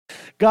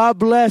God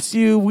bless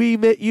you.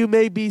 You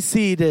may be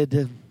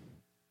seated.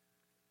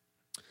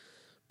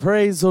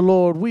 Praise the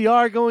Lord. We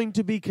are going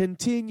to be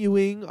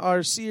continuing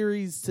our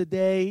series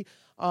today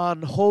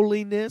on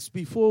holiness.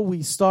 Before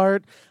we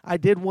start, I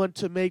did want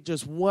to make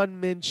just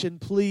one mention.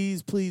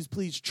 Please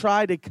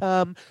try to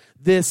come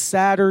this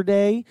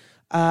Saturday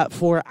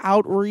for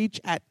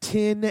outreach at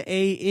 10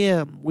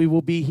 a.m. We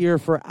will be here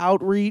for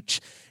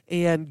outreach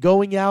and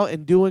going out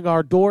and doing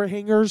our door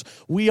hangers.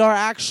 We are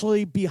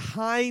actually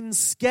behind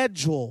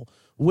schedule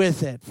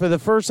with it. For the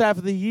first half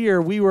of the year,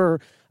 we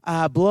were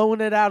blowing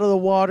it out of the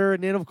water,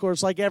 and then, of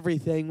course, like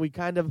everything, we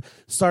kind of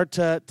start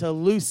to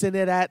loosen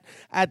it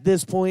at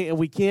this point, and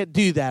we can't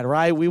do that,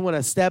 right? We want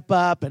to step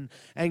up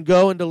and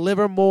go and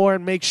deliver more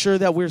and make sure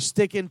that we're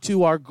sticking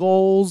to our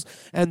goals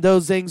and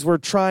those things we're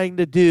trying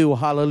to do.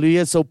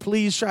 Hallelujah. So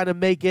please try to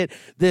make it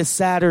this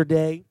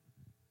Saturday,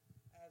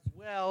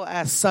 well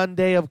as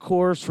Sunday, of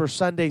course, for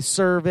Sunday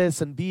service,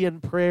 and be in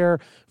prayer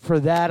for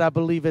that. I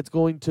believe it's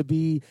going to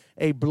be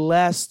a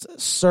blessed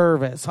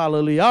service.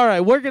 Hallelujah. All right,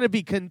 we're going to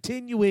be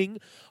continuing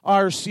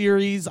our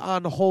series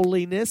on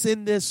holiness.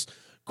 In this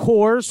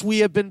course, we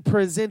have been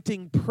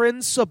presenting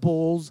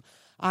principles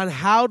on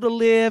how to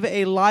live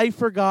a life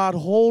for God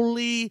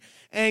wholly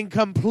and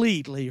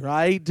completely,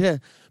 right?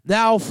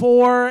 Now,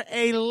 for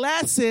a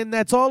lesson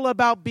that's all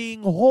about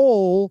being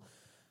whole,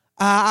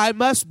 I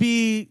must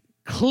be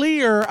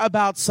clear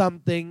about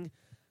something.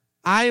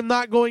 I am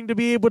not going to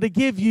be able to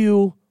give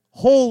you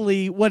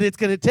wholly what it's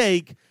going to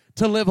take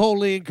to live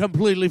wholly and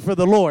completely for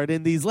the Lord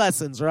in these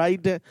lessons,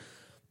 right?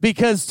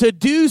 Because to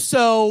do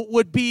so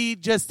would be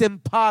just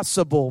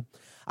impossible.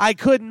 I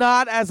could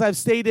not, as I've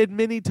stated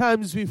many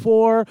times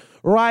before,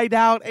 write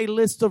out a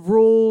list of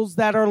rules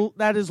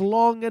that is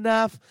long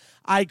enough.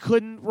 I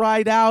couldn't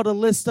write out a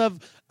list of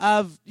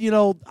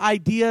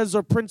ideas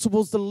or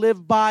principles to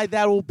live by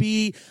that will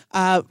be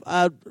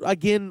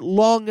again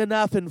long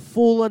enough and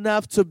full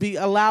enough to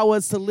allow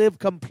us to live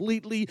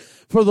completely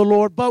for the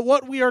Lord. But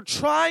what we are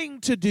trying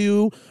to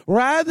do,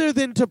 rather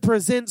than to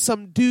present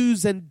some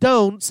do's and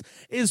don'ts,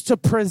 is to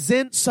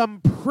present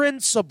some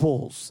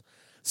principles,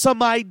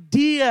 some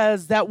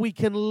ideas that we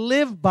can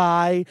live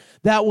by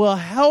that will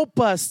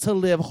help us to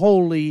live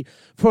holy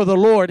for the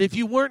Lord. If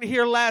you weren't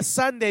here last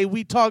Sunday,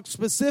 we talked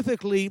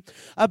specifically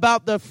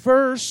about the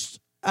first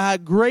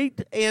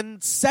great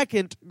and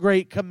second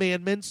great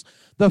commandments.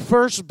 The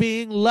first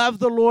being, love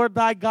the Lord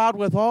thy God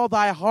with all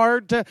thy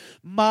heart,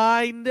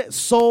 mind,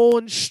 soul,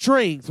 and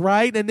strength,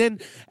 right? And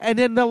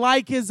then the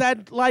like is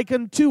that like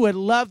unto it,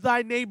 love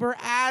thy neighbor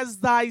as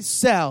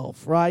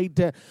thyself, right?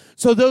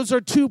 So those are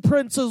two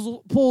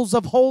principles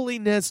of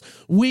holiness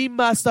we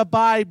must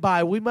abide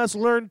by. We must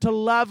learn to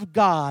love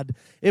God.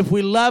 If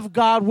we love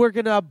God, we're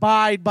going to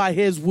abide by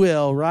his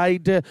will,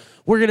 right?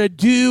 We're going to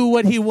do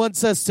what he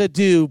wants us to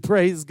do,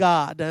 praise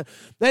God.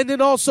 And then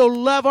also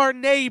love our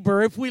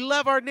neighbor. If we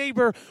love our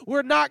neighbor,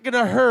 we're not going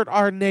to hurt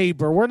our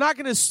neighbor. We're not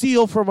going to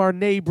steal from our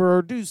neighbor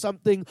or do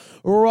something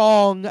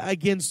wrong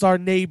against our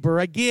neighbor.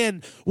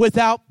 Again,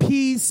 without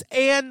peace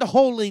and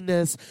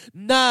holiness,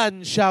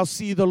 none shall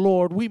see the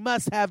Lord. We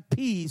must have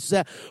peace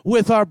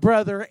with our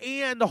brother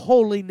and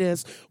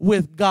holiness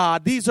with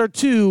God. These are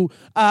two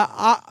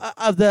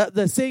of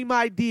the same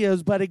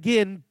ideas, but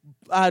again,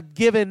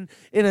 given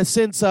in a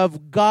sense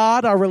of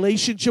God, our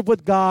relationship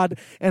with God,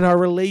 and our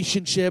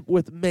relationship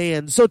with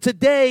man. So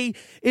today,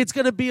 it's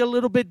going to be a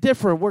little bit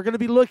different. We're going to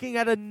be looking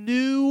at a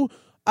new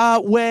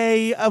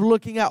way of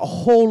looking at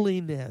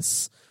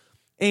holiness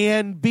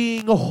and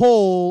being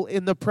whole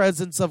in the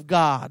presence of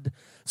God.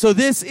 So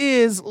this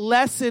is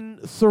lesson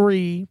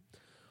 3.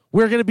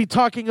 We're going to be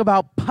talking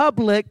about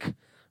public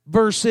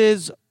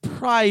versus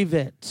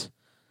private,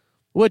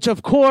 which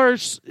of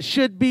course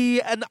should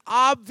be an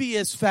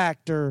obvious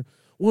factor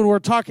when we're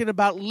talking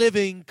about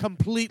living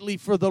completely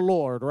for the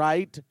Lord,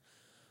 right?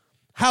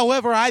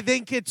 However, I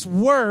think it's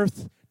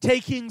worth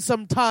taking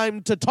some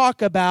time to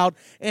talk about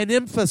and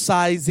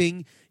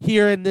emphasizing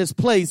here in this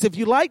place. If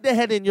you'd like to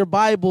head in your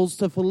Bibles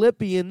to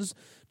Philippians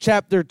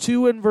chapter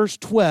 2 and verse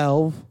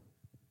 12.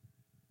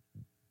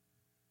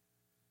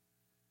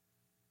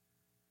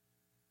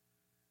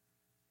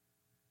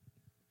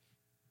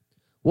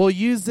 We'll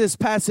use this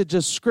passage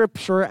of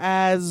Scripture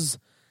as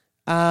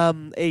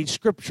a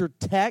Scripture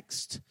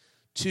text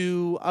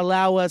to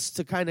allow us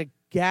to kind of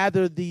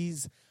gather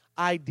these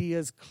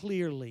ideas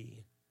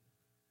clearly.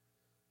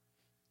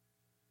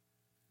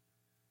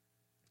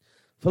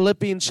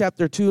 Philippians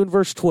chapter 2 and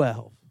verse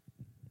 12.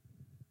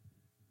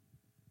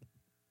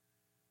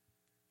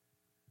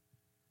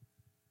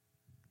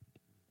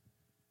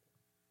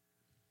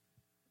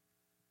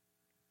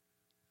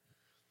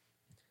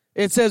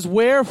 It says,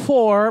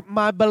 wherefore,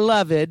 my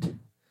beloved,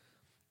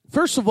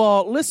 first of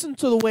all, listen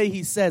to the way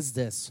he says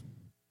this.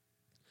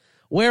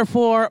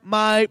 Wherefore,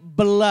 my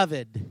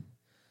beloved.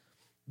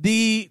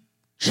 The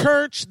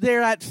church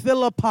there at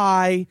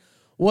Philippi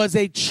was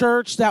a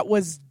church that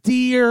was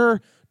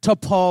dear to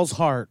Paul's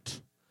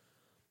heart.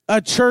 A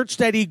church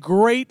that he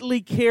greatly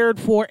cared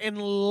for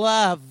and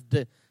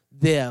loved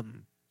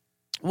them.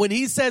 When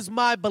he says,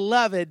 my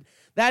beloved,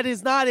 that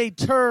is not a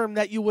term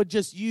that you would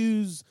just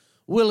use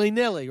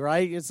willy-nilly,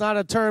 right? It's not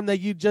a term that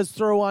you just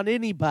throw on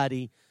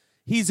anybody.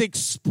 He's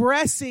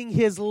expressing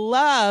his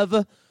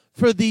love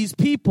for these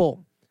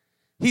people.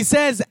 He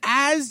says,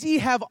 as ye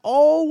have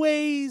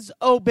always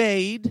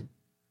obeyed,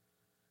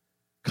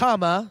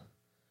 comma,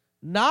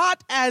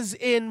 not as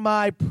in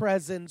my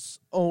presence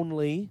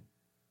only,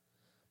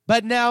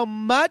 but now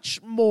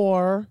much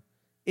more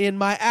in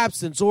my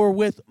absence, or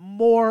with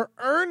more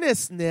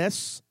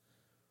earnestness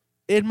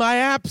in my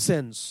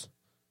absence.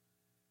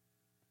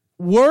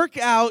 Work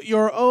out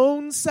your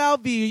own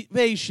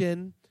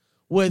salvation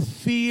with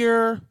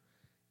fear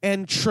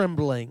and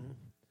trembling.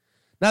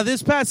 Now,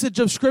 this passage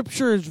of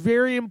Scripture is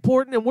very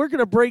important, and we're going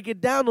to break it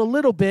down a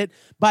little bit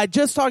by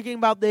just talking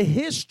about the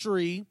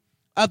history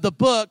of the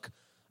book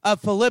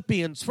of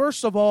Philippians.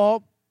 First of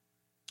all,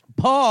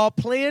 Paul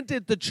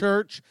planted the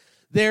church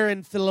there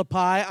in Philippi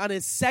on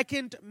his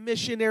second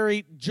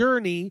missionary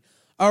journey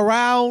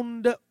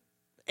around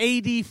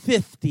AD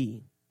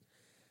 50.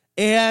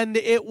 And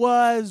it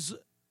was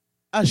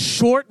a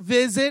short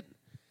visit.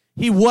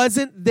 He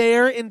wasn't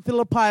there in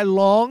Philippi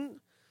long,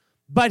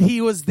 but he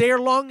was there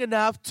long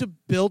enough to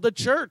build a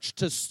church,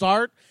 to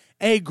start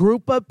a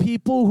group of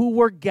people who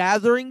were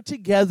gathering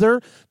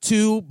together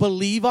to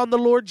believe on the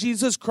Lord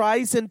Jesus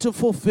Christ and to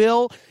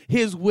fulfill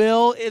his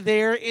will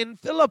there in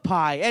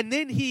Philippi. And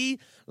then he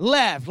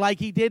left, like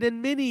he did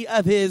in many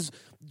of his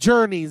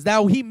journeys.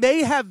 Now, he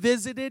may have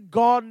visited,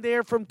 gone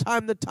there from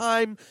time to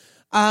time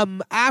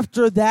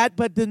after that,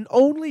 but the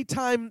only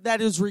time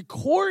that is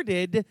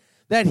recorded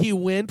that he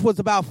went was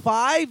about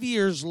 5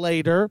 years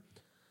later.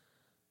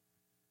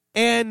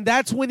 And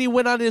that's when he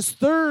went on his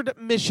third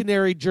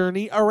missionary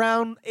journey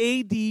around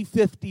AD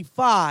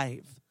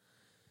 55.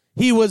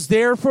 He was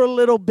there for a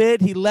little bit.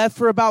 He left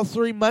for about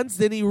 3 months.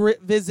 Then he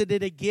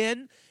visited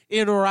again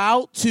en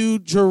route to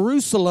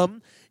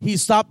Jerusalem. He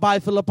stopped by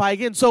Philippi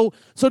again. So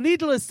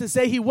needless to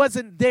say, he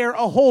wasn't there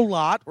a whole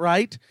lot,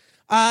 right?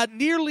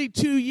 Nearly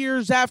 2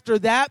 years after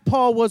that,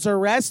 Paul was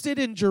arrested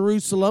in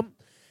Jerusalem.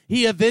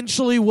 He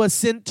eventually was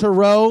sent to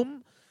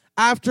Rome.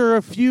 After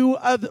a few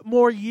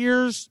more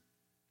years,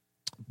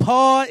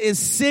 Paul is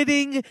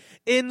sitting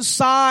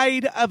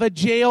inside of a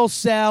jail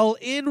cell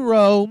in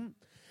Rome.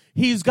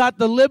 He's got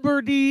the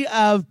liberty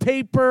of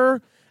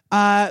paper,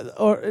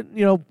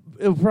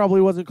 it probably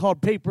wasn't called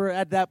paper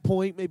at that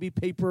point, maybe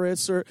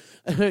papyrus or,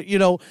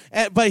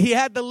 but he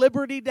had the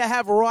liberty to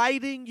have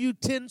writing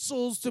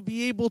utensils to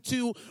be able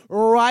to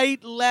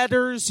write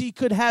letters. He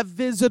could have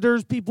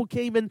visitors. People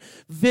came and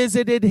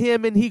visited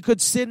him, and he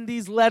could send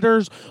these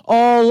letters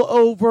all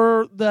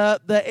over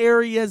the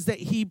areas that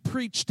he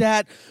preached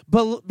at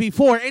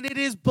before. And it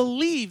is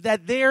believed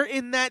that there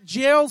in that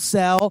jail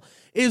cell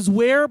is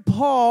where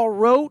Paul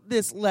wrote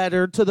this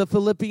letter to the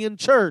Philippian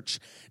church,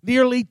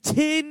 nearly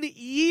 10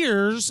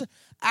 years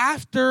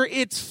after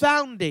its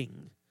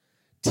founding.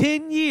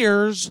 10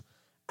 years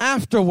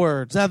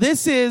afterwards. Now,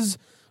 this is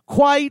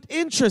quite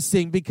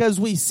interesting because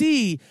we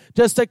see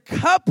just a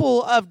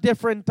couple of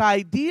different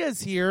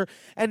ideas here.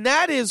 And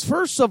that is,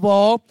 first of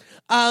all,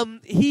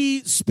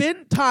 he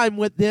spent time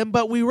with them,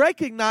 but we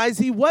recognize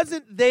he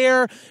wasn't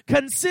there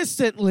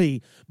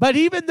consistently. But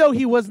even though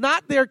he was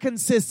not there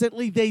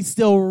consistently, they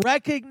still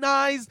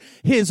recognized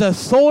his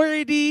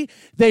authority.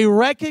 They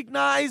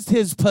recognized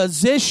his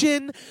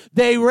position.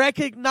 They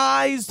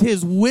recognized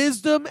his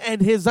wisdom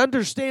and his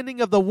understanding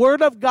of the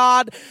Word of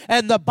God.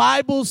 And the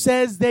Bible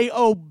says they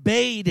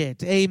obeyed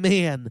it.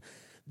 Amen.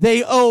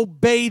 They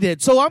obeyed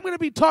it. So I'm going to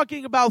be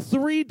talking about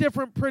 3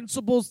 different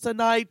principles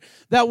tonight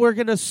that we're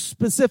going to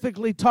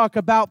specifically talk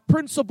about.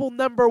 Principle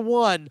number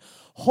 1,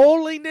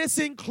 holiness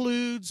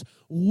includes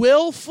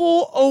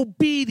willful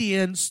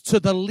obedience to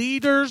the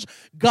leaders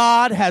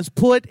God has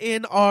put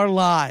in our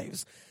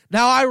lives.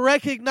 Now, I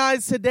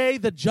recognize today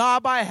the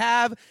job I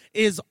have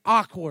is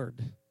awkward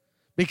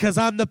because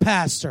I'm the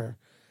pastor.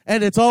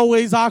 And it's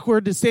always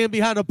awkward to stand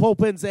behind a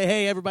pulpit and say,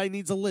 hey, everybody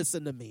needs to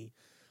listen to me.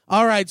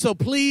 All right, so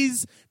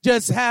please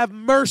just have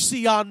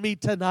mercy on me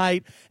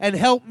tonight and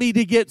help me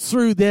to get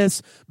through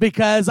this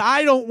because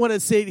I don't want to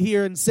sit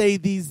here and say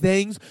these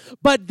things,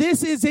 but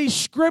this is a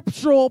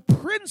scriptural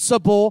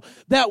principle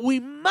that we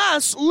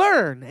must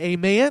learn,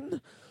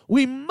 amen?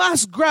 We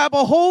must grab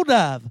a hold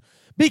of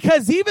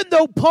because even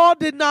though Paul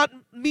did not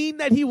mean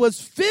that he was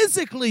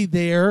physically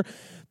there,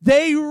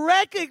 they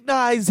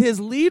recognized his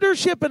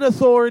leadership and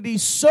authority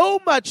so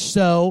much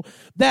so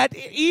that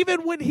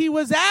even when he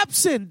was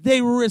absent,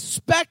 they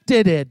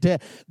respected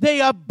it.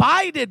 They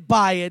abided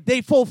by it.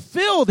 They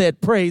fulfilled it,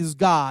 praise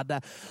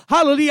God.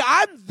 Hallelujah.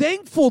 I'm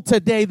thankful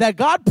today that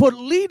God put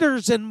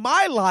leaders in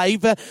my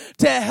life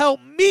to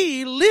help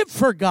me live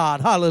for God.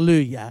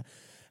 Hallelujah.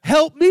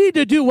 Help me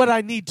to do what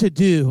I need to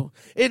do.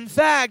 In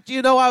fact,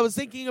 I was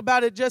thinking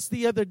about it just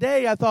the other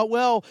day. I thought,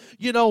 well,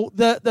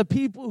 the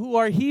people who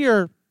are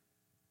here,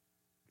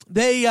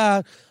 they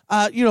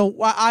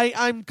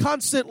I'm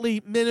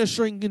constantly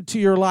ministering into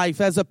your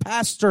life. As a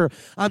pastor,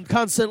 I'm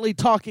constantly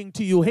talking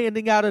to you,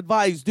 handing out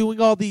advice,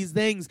 doing all these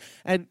things.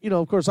 And,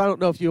 of course, I don't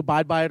know if you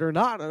abide by it or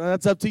not.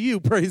 That's up to you,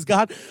 praise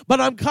God. But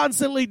I'm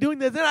constantly doing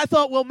that. Then I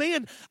thought, well,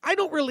 man, I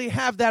don't really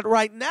have that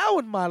right now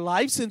in my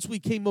life since we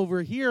came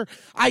over here.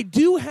 I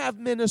do have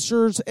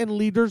ministers and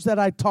leaders that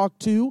I talk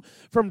to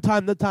from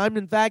time to time.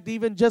 In fact,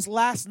 even just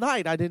last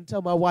night, I didn't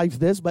tell my wife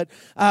this, but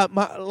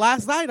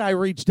last night I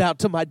reached out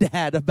to my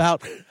dad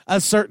about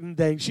a certain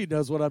thing. She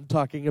knows what I'm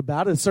talking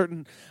about. A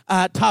certain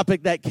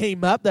topic that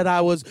came up that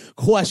I was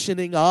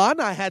questioning on.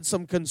 I had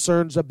some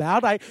concerns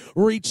about. I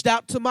reached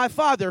out to my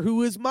father,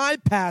 who is my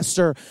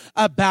pastor,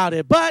 about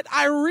it. But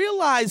I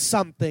realized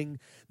something,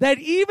 that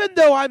even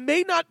though I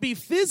may not be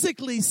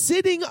physically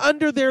sitting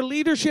under their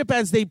leadership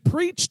as they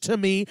preach to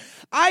me,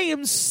 I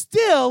am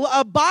still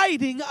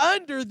abiding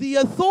under the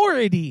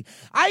authority.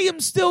 I am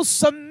still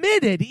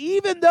submitted.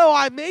 Even though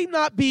I may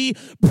not be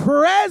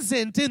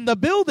present in the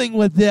building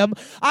with them,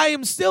 I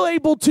am still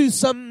able to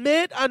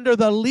submit under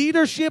the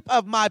leadership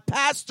of my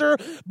pastor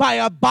by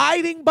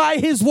abiding by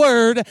his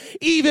word,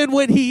 even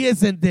when he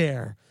isn't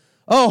there.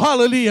 Oh,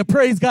 hallelujah.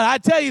 Praise God. I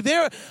tell you,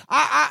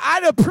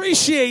 I'd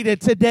appreciate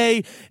it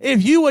today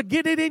if you would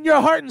get it in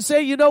your heart and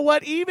say, you know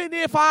what, even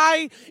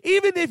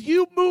if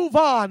you move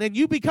on and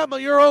you become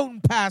your own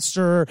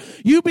pastor, or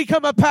you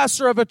become a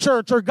pastor of a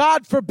church, or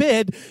God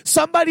forbid,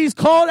 somebody's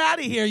called out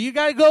of here, you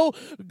got to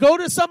go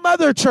to some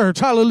other church.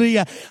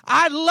 Hallelujah.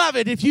 I'd love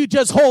it if you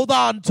just hold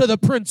on to the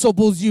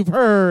principles you've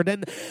heard,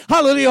 and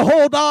hallelujah,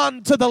 hold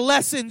on to the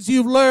lessons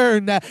you've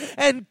learned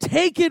and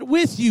take it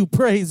with you.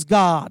 Praise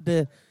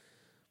God.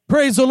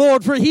 Praise the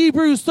Lord. For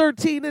Hebrews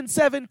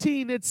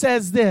 13:17, it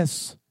says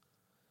this: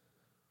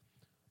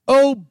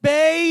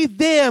 obey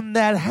them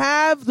that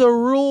have the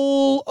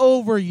rule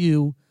over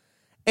you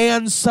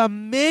and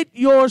submit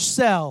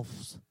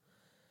yourselves.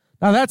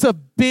 Now that's a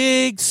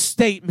big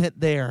statement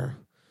there.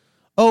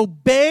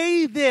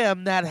 Obey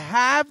them that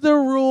have the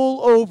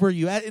rule over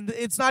you.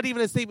 It's not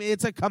even a statement,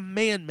 it's a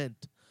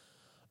commandment.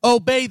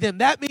 Obey them.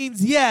 That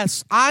means,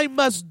 yes, I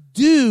must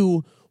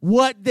do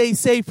what they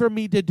say for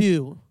me to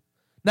do.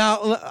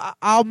 Now,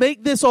 I'll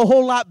make this a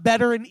whole lot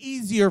better and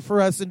easier for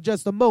us in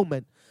just a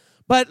moment.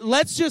 But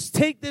let's just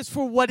take this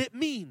for what it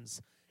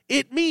means.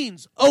 It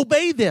means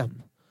obey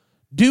them.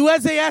 Do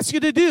as they ask you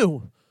to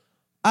do.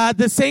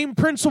 The same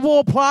principle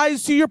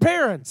applies to your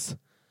parents.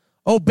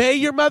 Obey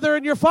your mother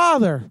and your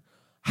father.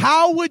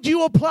 How would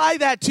you apply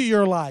that to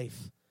your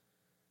life?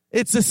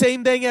 It's the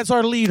same thing as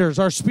our leaders,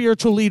 our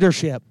spiritual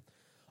leadership.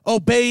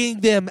 Obeying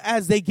them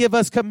as they give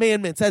us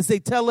commandments, as they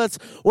tell us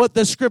what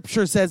the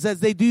scripture says, as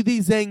they do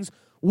these things,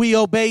 we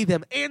obey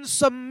them. And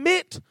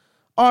submit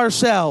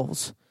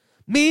ourselves.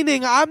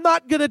 Meaning, I'm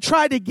not going to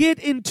try to get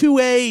into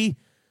a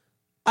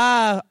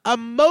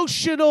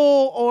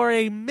emotional or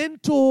a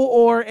mental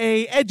or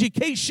a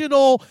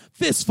educational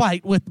fist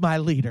fight with my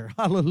leader.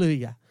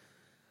 Hallelujah.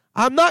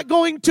 I'm not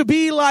going to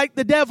be like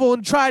the devil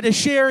and try to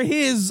share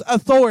his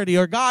authority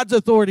or God's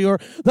authority or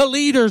the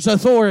leader's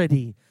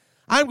authority.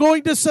 I'm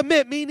going to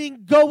submit,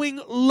 meaning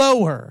going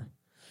lower.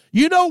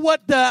 You know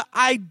what the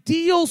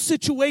ideal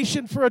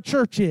situation for a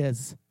church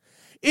is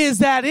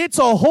that it's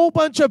a whole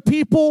bunch of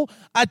people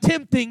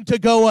attempting to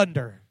go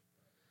under.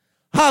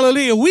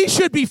 Hallelujah. We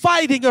should be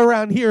fighting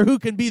around here who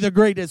can be the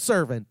greatest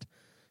servant.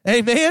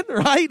 Amen,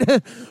 right?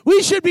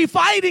 We should be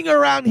fighting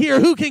around here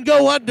who can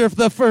go under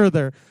the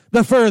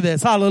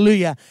furthest.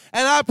 Hallelujah.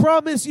 And I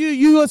promise you,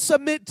 you will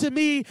submit to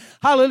me.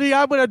 Hallelujah.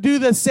 I'm going to do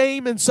the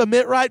same and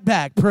submit right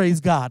back. Praise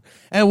God.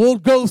 And we'll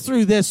go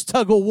through this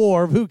tug of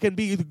war of who can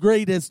be the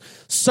greatest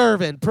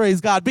servant.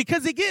 Praise God.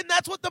 Because again,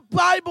 that's what the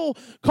Bible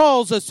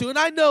calls us to. And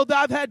I know that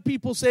I've had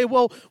people say,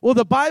 well,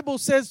 the Bible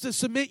says to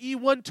submit ye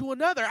one to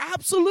another.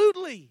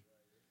 Absolutely.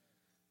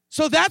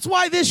 So that's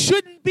why this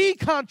shouldn't be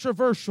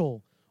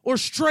controversial or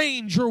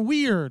strange or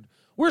weird.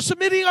 We're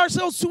submitting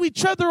ourselves to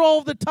each other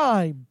all the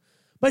time.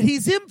 But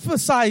he's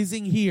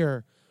emphasizing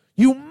here,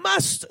 you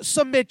must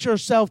submit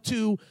yourself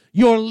to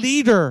your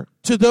leader,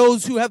 to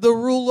those who have the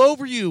rule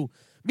over you,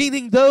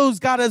 meaning those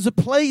God has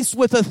placed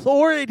with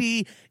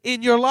authority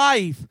in your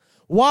life.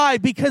 Why?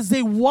 Because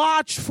they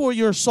watch for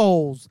your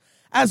souls.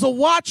 As a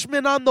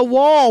watchman on the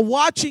wall,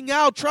 watching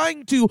out,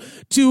 trying to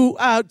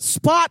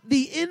spot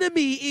the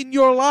enemy in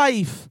your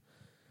life,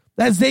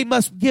 as they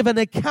must give an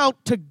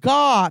account to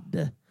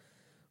God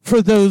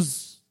for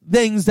those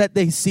things that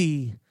they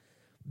see.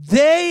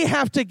 They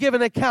have to give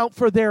an account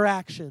for their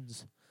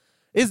actions.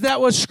 Is that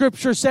what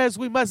Scripture says?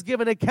 We must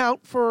give an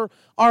account for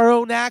our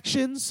own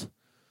actions.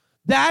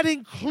 That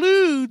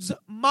includes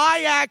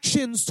my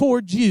actions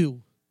towards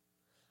you.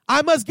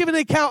 I must give an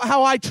account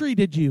how I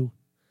treated you.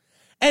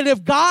 And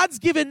if God's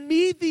given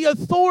me the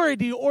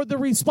authority or the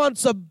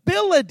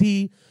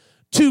responsibility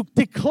to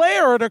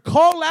declare or to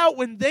call out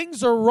when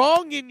things are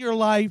wrong in your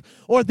life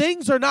or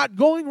things are not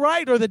going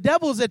right or the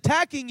devil is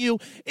attacking you,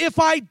 if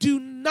I do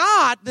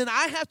not, then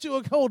I have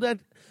to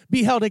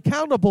be held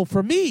accountable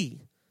for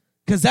me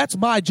because that's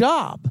my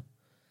job.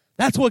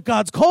 That's what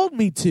God's called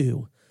me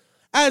to.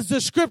 As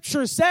the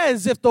scripture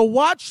says, if the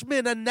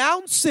watchman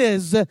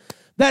announces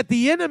that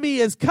the enemy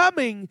is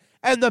coming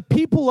and the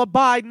people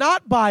abide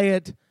not by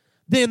it,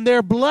 then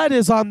their blood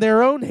is on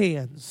their own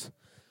hands.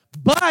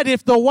 But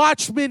if the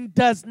watchman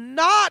does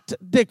not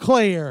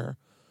declare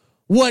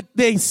what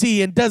they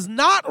see and does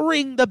not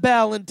ring the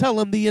bell and tell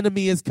them the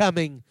enemy is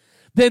coming,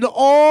 then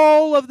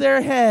all of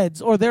their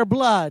heads or their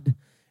blood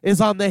is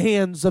on the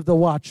hands of the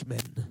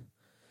watchman.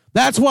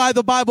 That's why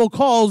the Bible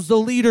calls the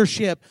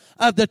leadership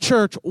of the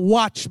church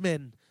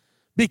watchmen,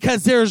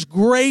 because there's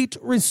great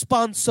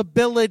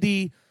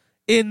responsibility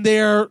in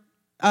their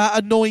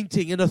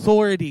anointing and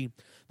authority,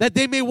 that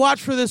they may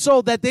watch for the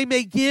soul, that they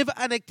may give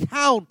an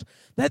account,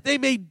 that they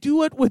may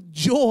do it with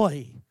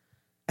joy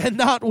and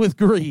not with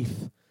grief.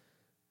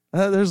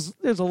 There's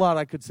a lot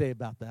I could say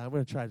about that. I'm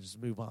going to try to just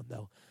move on,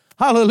 though.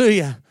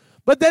 Hallelujah.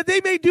 But that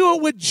they may do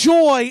it with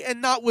joy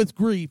and not with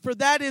grief, for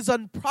that is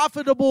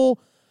unprofitable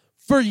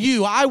for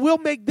you. I will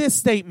make this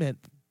statement.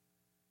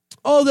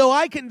 Although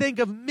I can think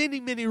of many,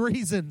 many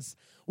reasons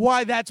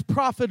why that's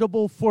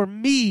profitable for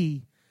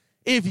me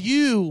if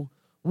you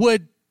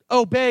would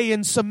obey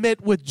and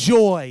submit with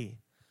joy.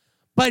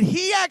 But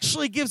he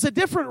actually gives a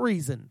different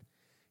reason.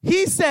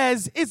 He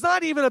says it's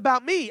not even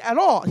about me at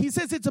all. He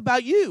says it's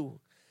about you.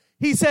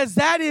 He says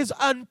that is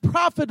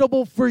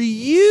unprofitable for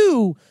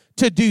you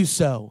to do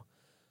so.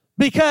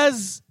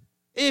 Because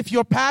if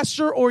your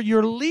pastor or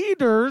your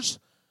leaders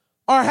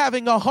are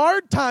having a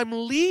hard time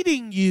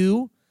leading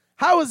you,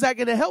 how is that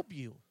going to help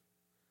you?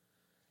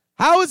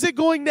 How is it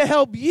going to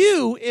help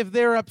you if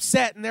they're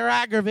upset and they're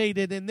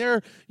aggravated and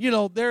they're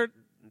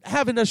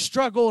having to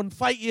struggle and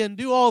fight you and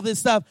do all this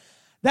stuff?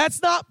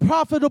 That's not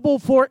profitable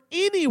for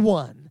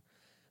anyone.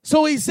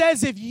 So he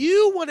says if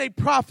you want a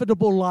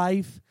profitable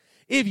life,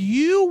 if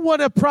you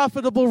want a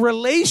profitable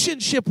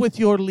relationship with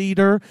your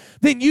leader,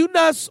 then you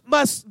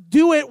must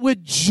do it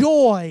with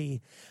joy.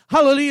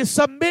 Hallelujah.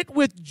 Submit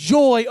with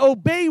joy.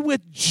 Obey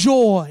with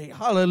joy.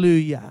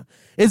 Hallelujah.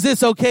 Is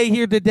this okay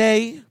here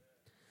today?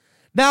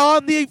 Now,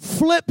 on the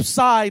flip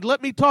side,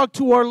 let me talk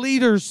to our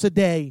leaders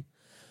today.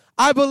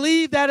 I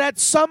believe that at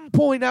some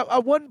point,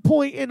 at one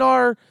point in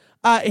our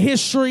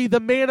history, the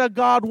man of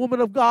God,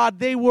 woman of God,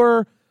 they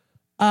were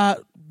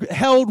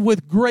held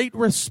with great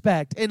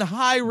respect and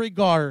high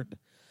regard.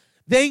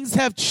 Things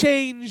have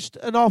changed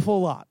an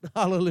awful lot.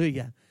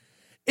 Hallelujah.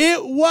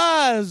 It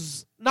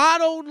was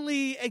not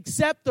only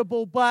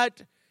acceptable,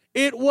 but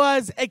it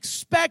was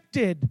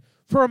expected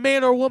for a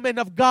man or woman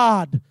of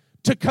God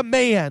to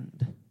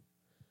command,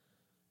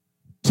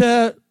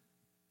 to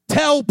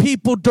tell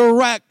people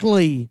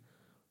directly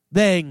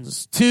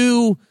things,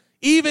 to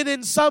even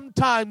in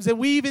sometimes, and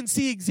we even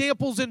see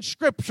examples in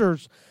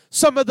scriptures,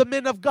 some of the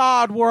men of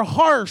God were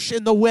harsh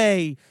in the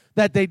way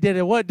that they did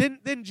it. What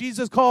didn't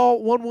Jesus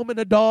call one woman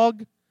a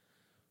dog?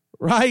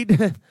 Right?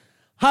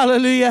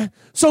 Hallelujah.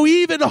 So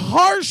even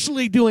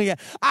harshly doing it.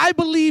 I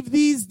believe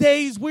these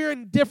days we're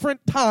in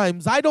different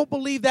times. I don't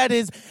believe that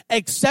is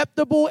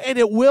acceptable and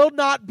it will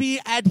not be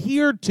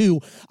adhered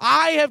to.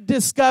 I have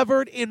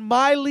discovered in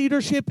my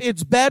leadership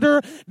it's better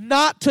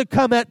not to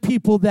come at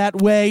people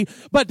that way,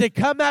 but to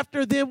come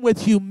after them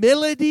with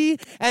humility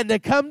and to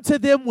come to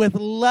them with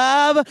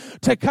love,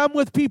 to come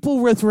with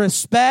people with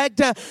respect.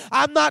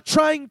 I'm not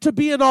trying to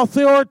be an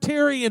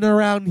authoritarian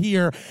around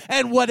here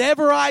and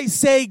whatever I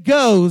say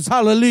goes.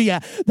 Hallelujah.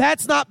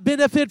 That's not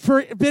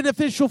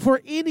beneficial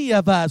for any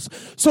of us.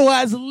 So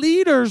as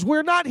leaders,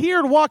 we're not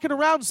here walking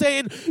around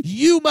saying,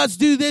 you must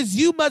do this,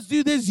 you must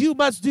do this, you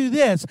must do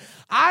this.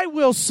 I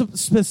will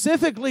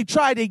specifically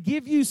try to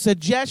give you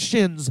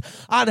suggestions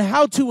on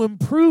how to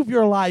improve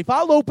your life.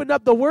 I'll open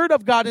up the Word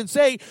of God and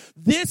say,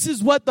 this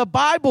is what the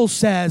Bible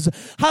says.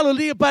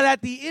 Hallelujah. But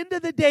at the end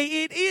of the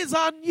day, it is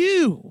on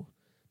you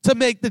to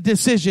make the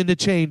decision to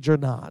change or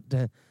not.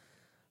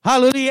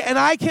 Hallelujah. And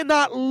I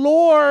cannot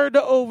lord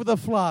over the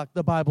flock,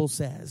 the Bible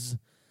says.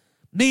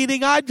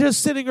 Meaning I'm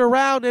just sitting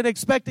around and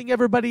expecting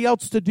everybody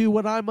else to do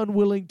what I'm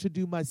unwilling to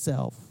do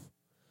myself.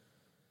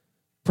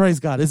 Praise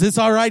God. Is this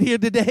all right here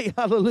today?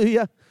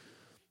 Hallelujah.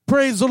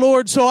 Praise the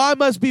Lord. So I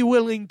must be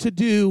willing to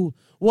do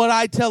what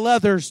I tell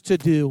others to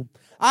do.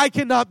 I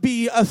cannot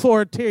be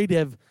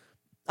authoritative.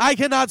 I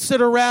cannot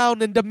sit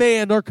around and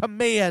demand or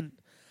command.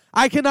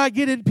 I cannot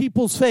get in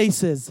people's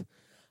faces.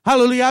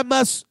 Hallelujah. I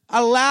must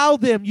allow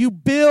them. You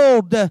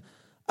build,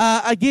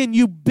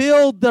 you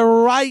build the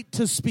right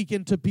to speak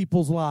into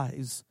people's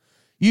lives.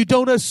 You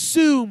don't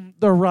assume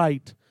the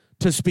right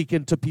to speak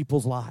into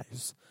people's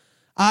lives.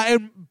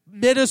 And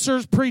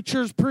ministers,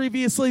 preachers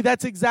previously,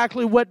 that's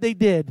exactly what they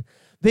did.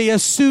 They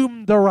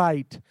assumed the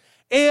right.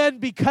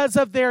 And because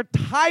of their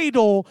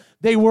title,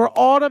 they were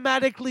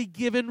automatically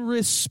given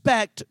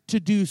respect to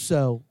do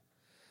so.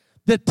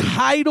 The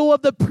title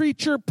of the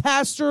preacher,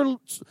 pastor,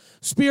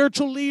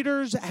 spiritual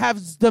leaders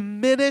has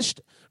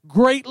diminished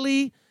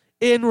greatly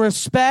in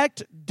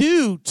respect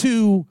due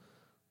to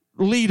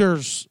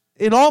leaders,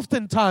 and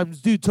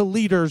oftentimes due to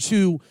leaders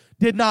who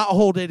did not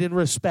hold it in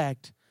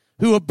respect,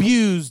 who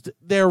abused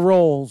their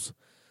roles.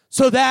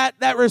 So that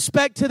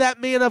respect to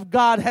that man of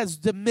God has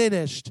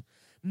diminished.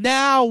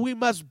 Now we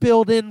must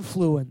build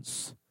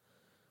influence.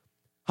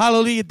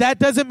 Hallelujah. That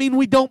doesn't mean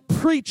we don't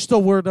preach the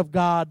word of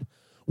God.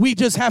 We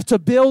just have to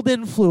build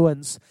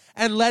influence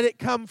and let it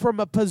come from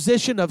a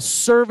position of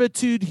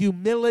servitude,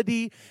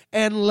 humility,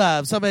 and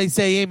love. Somebody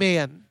say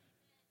amen.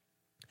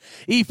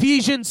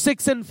 Ephesians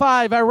 6 and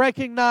 5, I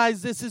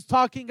recognize this is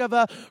talking of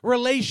a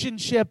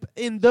relationship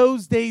in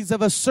those days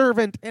of a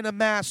servant and a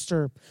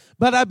master.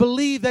 But I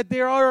believe that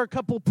there are a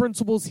couple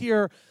principles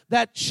here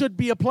that should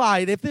be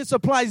applied. If this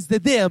applies to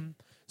them,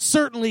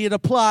 certainly it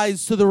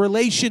applies to the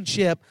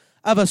relationship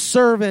of a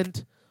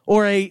servant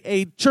or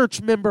a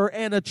church member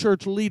and a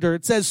church leader.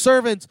 It says,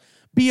 servants,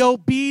 be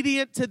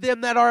obedient to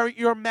them that are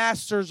your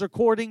masters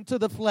according to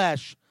the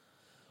flesh,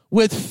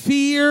 with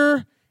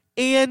fear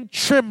and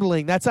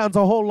trembling. That sounds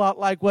a whole lot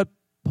like what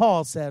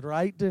Paul said,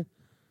 right?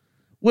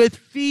 With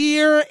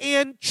fear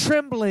and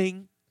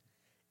trembling,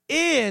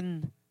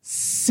 in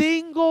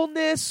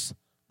singleness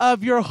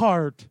of your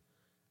heart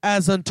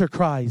as unto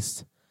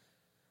Christ.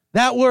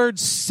 That word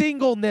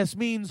singleness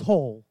means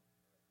whole,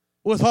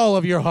 with all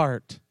of your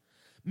heart.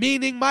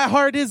 Meaning my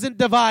heart isn't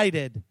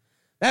divided.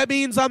 That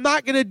means I'm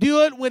not going to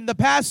do it when the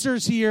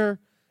pastor's here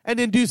and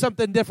then do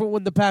something different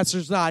when the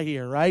pastor's not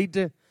here,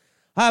 right?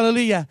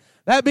 Hallelujah.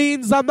 That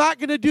means I'm not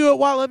going to do it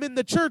while I'm in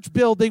the church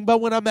building,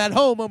 but when I'm at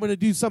home, I'm going to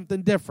do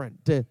something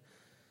different.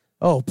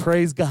 Oh,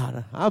 praise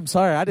God. I'm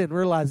sorry. I didn't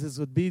realize this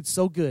would be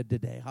so good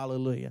today.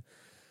 Hallelujah.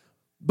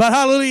 But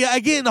hallelujah,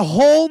 again, the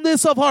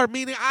wholeness of heart,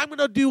 meaning I'm going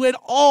to do it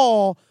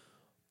all.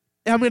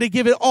 I'm going to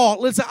give it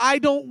all. Listen, I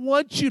don't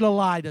want you to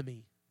lie to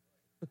me.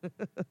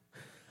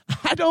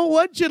 I don't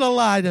want you to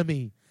lie to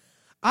me.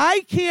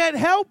 I can't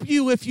help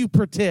you if you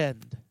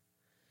pretend.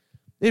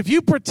 If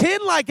you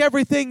pretend like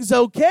everything's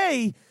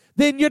okay,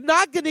 then you're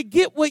not going to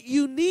get what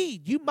you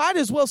need. You might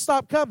as well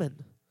stop coming.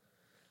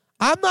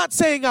 I'm not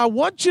saying I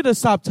want you to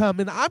stop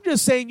coming. I'm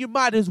just saying you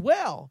might as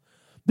well.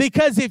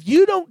 Because if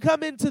you don't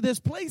come into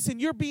this place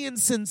and you're being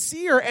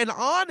sincere and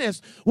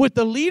honest with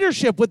the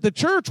leadership, with the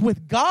church,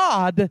 with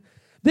God,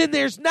 then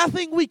there's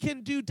nothing we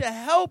can do to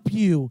help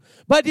you.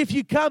 But if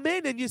you come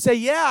in and you say,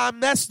 yeah, I'm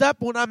messed up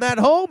when I'm at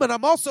home and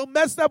I'm also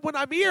messed up when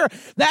I'm here,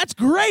 that's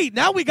great.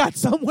 Now we got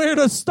somewhere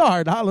to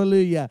start.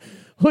 Hallelujah.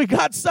 We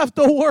got stuff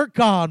to work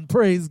on.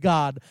 Praise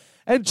God.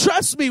 And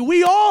trust me,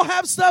 we all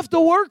have stuff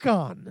to work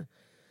on.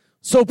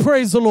 So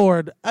praise the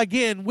Lord.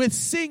 Again, with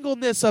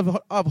singleness of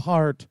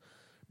heart.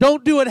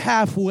 Don't do it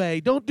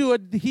halfway. Don't do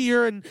it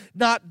here and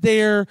not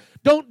there.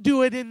 Don't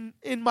do it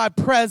in my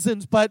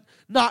presence, but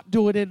not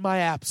do it in my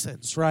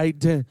absence,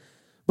 right?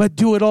 But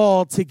do it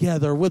all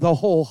together with a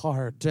whole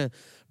heart.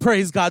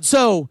 Praise God.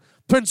 So,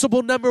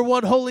 principle number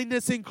 1,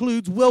 holiness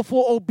includes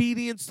willful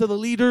obedience to the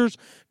leaders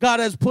God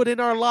has put in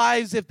our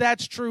lives. If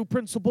that's true,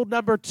 principle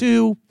number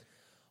 2,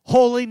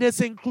 holiness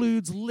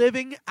includes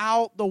living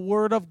out the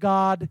word of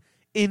God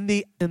in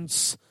the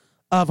absence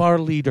of our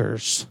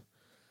leaders.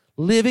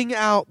 Living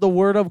out the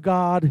word of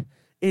God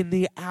in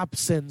the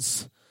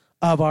absence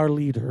of our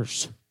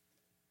leaders.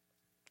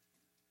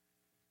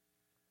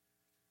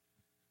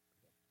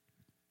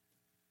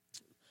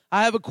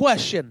 I have a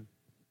question.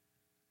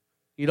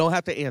 You don't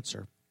have to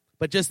answer,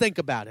 but just think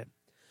about it.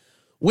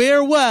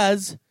 Where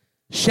was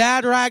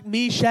Shadrach,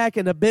 Meshach,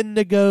 and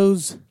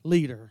Abednego's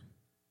leader?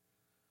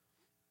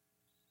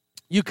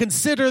 You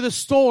consider the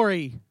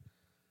story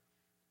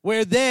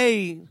where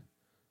they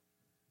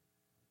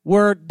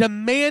were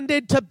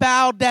demanded to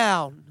bow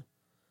down,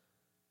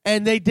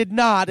 and they did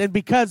not, and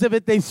because of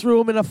it, they threw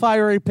him in a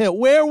fiery pit.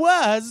 Where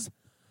was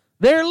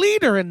their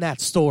leader in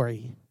that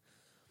story?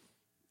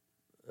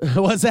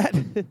 Was that?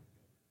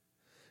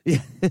 Yeah.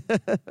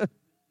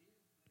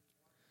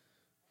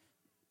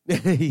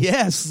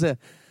 Yes,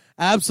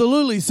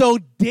 absolutely. So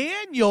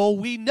Daniel,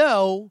 we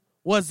know,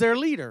 was their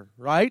leader,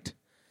 right?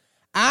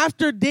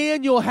 After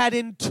Daniel had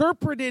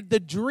interpreted the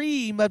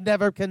dream of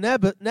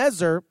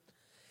Nebuchadnezzar,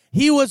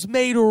 he was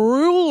made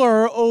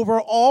ruler over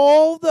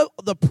all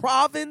the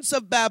province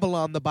of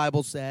Babylon, the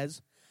Bible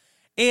says,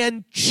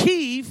 and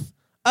chief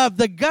of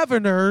the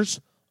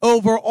governors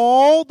over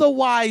all the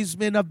wise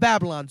men of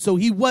Babylon. So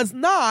he was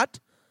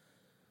not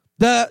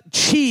the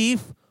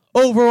chief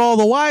over all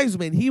the wise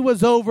men. He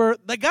was over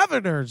the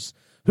governors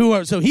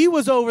so he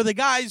was over the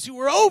guys who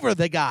were over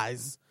the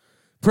guys.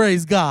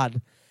 Praise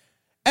God.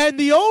 And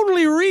the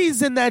only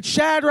reason that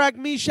Shadrach,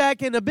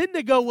 Meshach, and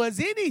Abednego was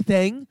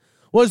anything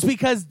was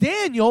because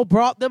Daniel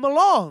brought them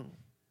along.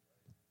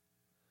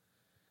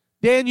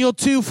 Daniel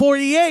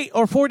 2:48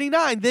 or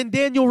 49. Then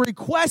Daniel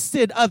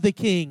requested of the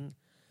king,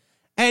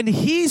 and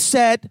he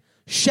set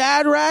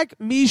Shadrach,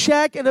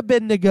 Meshach, and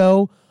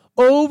Abednego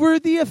over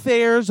the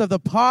affairs of the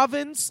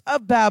province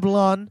of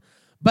Babylon,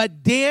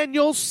 but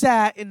Daniel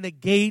sat in the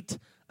gate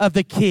of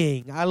the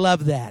king. I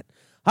love that.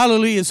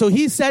 Hallelujah. So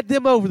he set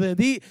them over them.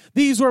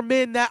 These were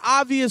men that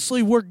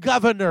obviously were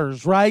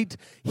governors, right?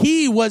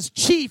 He was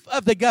chief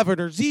of the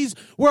governors. These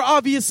were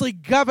obviously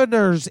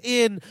governors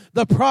in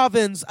the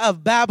province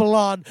of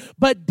Babylon.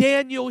 But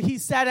Daniel, he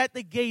sat at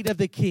the gate of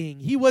the king.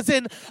 He was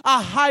in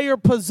a higher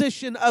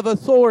position of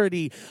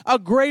authority, a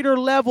greater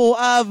level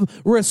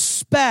of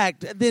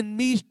respect than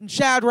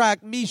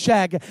Shadrach,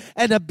 Meshach,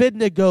 and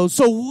Abednego.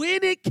 So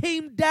when it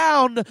came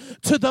down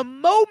to the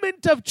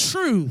moment of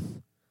truth,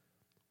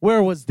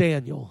 where was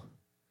Daniel?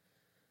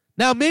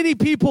 Now, many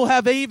people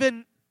have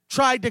even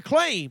tried to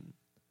claim,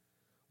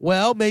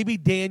 well, maybe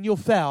Daniel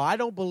fell. I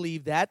don't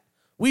believe that.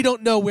 We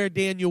don't know where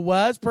Daniel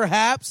was.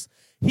 Perhaps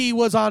he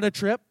was on a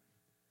trip.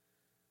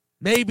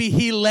 Maybe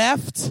he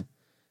left.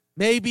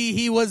 Maybe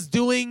he was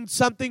doing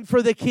something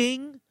for the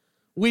king.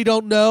 We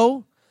don't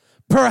know.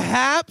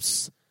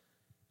 Perhaps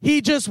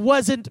he just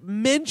wasn't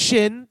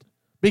mentioned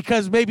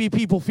because maybe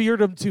people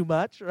feared him too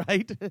much,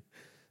 right?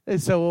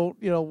 And so,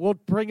 we'll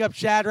bring up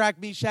Shadrach,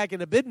 Meshach,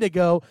 and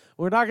Abednego.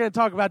 We're not going to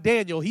talk about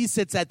Daniel. He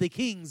sits at the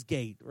king's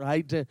gate,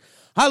 right?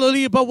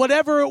 Hallelujah. But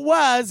whatever it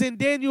was, in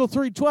Daniel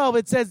 3:12,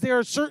 it says, there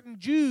are certain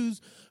Jews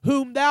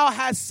whom thou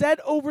hast set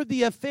over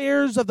the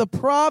affairs of the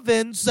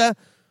province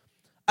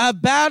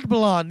of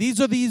Babylon. These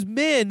are these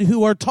men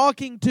who are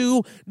talking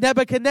to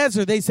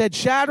Nebuchadnezzar. They said,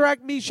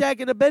 Shadrach, Meshach,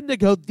 and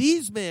Abednego,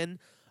 these men,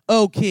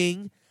 O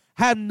king,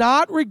 have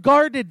not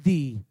regarded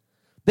thee.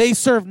 They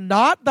serve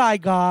not thy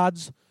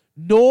gods,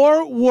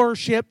 nor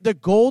worship the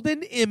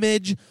golden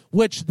image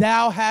which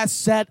thou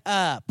hast set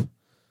up.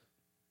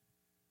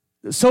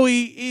 So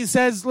he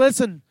says,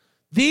 listen,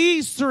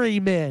 these three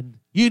men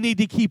you need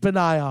to keep an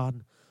eye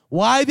on.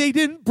 Why they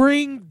didn't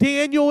bring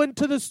Daniel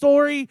into the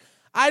story,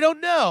 I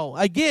don't know.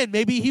 Again,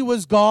 maybe he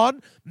was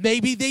gone.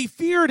 Maybe they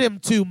feared him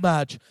too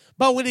much.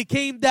 But when it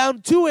came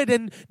down to it,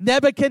 and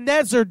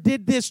Nebuchadnezzar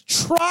did this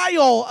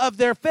trial of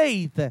their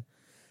faith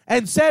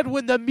and said,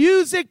 when the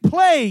music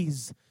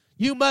plays,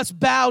 you must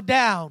bow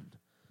down.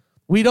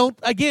 We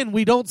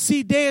don't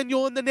see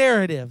Daniel in the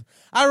narrative.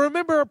 I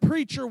remember a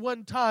preacher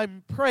one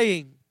time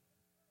praying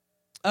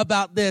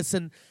about this,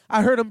 and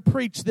I heard him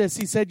preach this.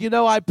 He said,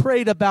 I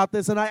prayed about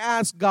this, and I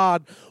asked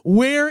God,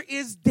 where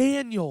is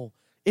Daniel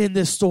in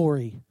this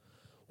story?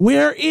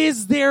 Where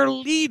is their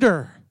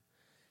leader?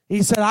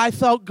 He said, I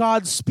felt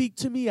God speak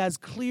to me as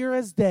clear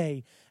as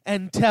day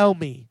and tell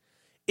me,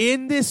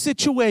 in this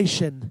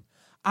situation,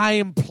 I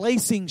am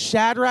placing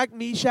Shadrach,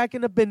 Meshach,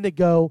 and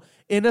Abednego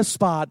in a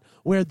spot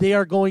where they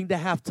are going to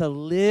have to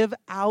live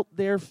out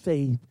their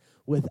faith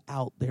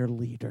without their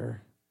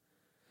leader.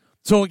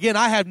 So again,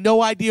 I have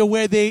no idea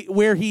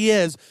where he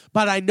is,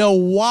 but I know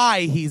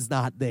why he's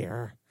not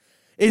there.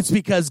 It's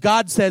because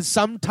God says,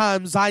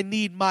 sometimes I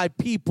need my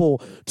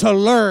people to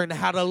learn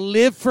how to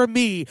live for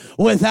me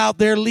without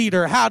their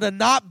leader, how to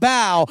not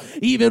bow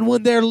even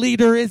when their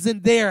leader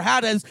isn't there,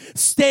 how to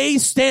stay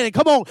standing.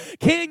 Come on,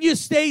 can you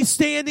stay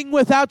standing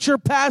without your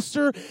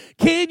pastor?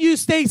 Can you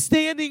stay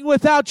standing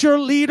without your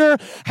leader?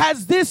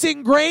 Has this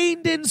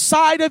ingrained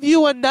inside of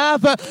you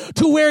enough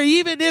to where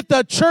even if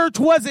the church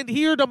wasn't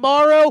here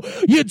tomorrow,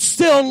 you'd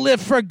still live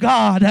for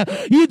God.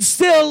 You'd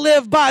still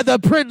live by the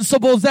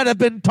principles that have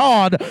been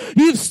taught.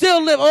 You'd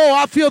still live,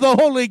 I feel the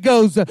Holy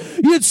Ghost.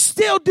 You'd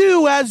still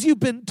do as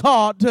you've been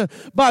taught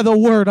by the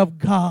Word of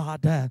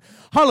God.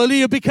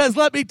 Hallelujah, because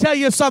let me tell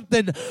you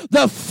something.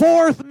 The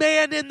fourth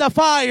man in the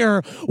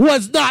fire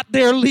was not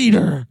their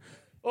leader.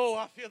 Oh,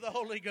 I feel the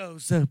Holy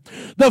Ghost.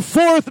 The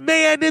fourth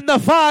man in the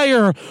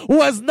fire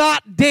was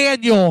not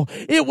Daniel.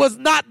 It was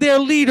not their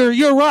leader.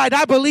 You're right.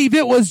 I believe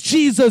it was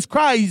Jesus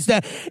Christ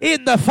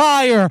in the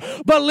fire.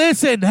 But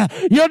listen,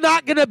 you're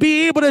not going to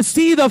be able to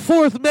see the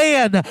fourth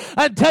man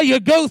until you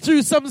go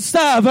through some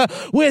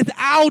stuff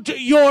without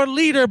your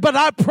leader. But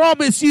I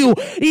promise you,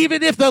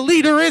 even if the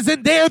leader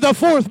isn't there, the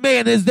fourth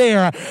man is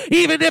there.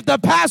 Even if the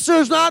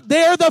pastor's not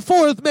there, the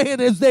fourth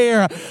man is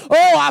there.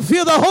 Oh, I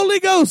feel the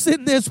Holy Ghost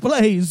in this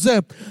place.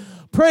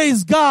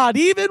 Praise God.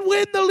 Even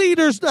when the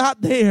leader's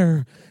not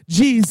there,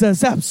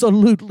 Jesus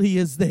absolutely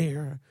is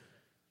there.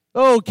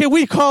 Oh, can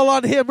we call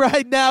on him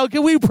right now?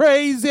 Can we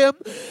praise him?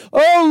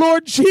 Oh,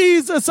 Lord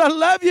Jesus, I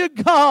love you,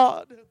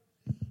 God.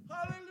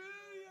 Hallelujah,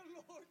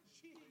 Lord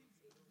Jesus.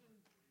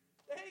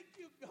 Thank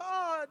you,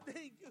 God.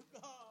 Thank you,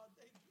 God.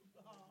 Thank you,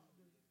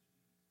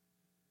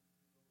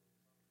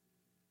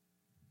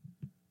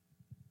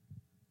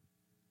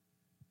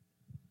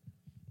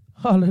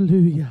 God.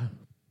 Hallelujah.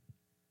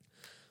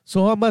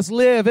 So I must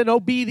live in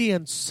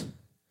obedience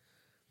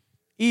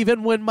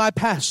even when my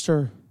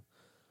pastor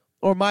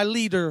or my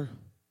leader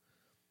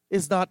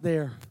is not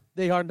there.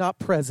 They are not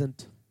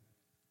present.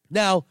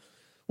 Now,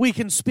 we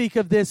can speak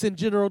of this in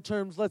general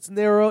terms. Let's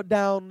narrow it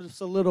down just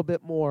a little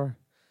bit more.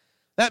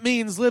 That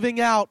means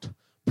living out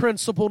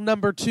principle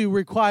number 2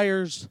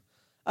 requires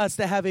us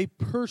to have a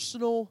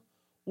personal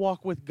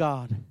walk with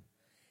God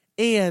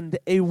and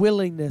a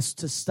willingness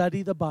to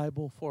study the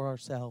Bible for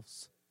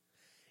ourselves.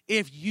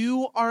 If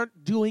you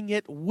aren't doing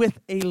it with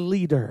a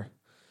leader,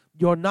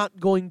 you're not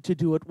going to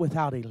do it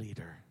without a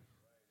leader.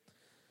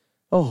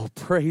 Oh,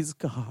 praise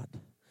God.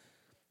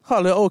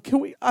 Hallelujah. Oh,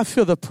 I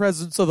feel the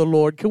presence of the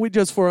Lord. Can we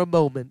just for a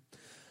moment?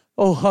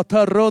 Oh,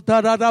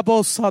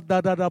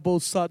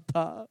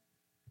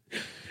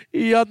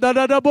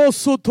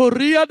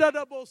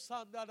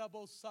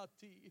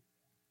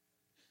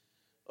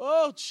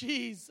 oh,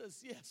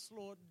 Jesus. Yes,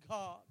 Lord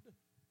God.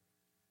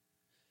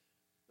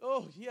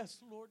 Oh, yes,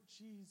 Lord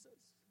Jesus.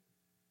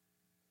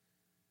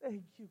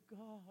 Thank you,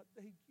 God.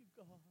 Thank you,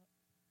 God.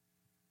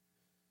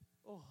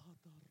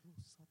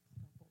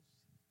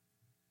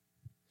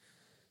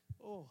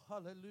 Oh,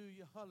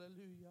 hallelujah,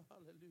 hallelujah,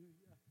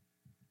 hallelujah.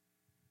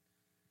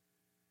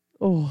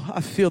 Oh,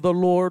 I feel the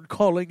Lord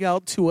calling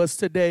out to us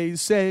today,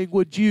 saying,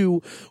 would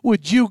you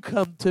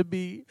come to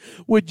me?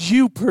 Would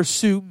you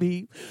pursue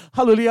me?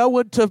 Hallelujah. I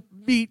want to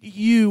meet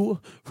you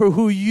for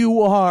who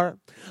you are.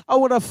 I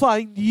want to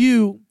find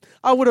you.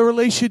 I want a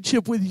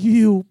relationship with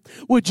you.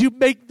 Would you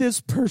make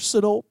this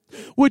personal?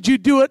 Would you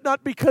do it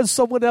not because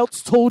someone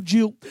else told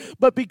you,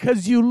 but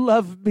because you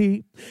love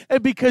me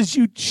and because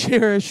you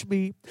cherish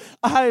me?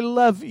 I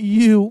love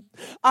you.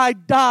 I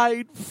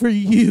died for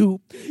you.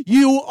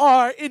 You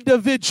are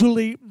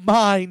individually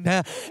mine,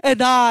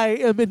 and I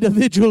am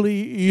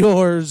individually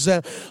yours.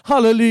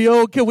 Hallelujah.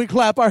 Oh, can we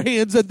clap our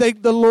hands and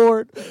thank the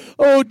Lord?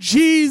 Oh,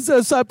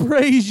 Jesus, I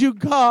praise you,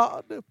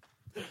 God.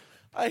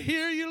 I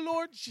hear you,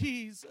 Lord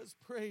Jesus.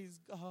 Praise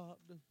God.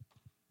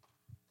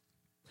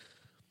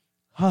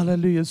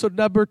 Hallelujah. So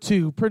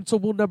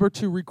principle number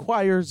two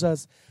requires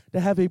us to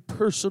have a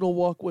personal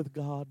walk with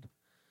God.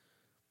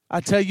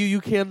 I tell you, you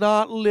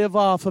cannot live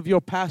off of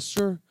your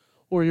pastor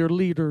or your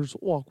leader's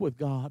walk with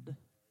God.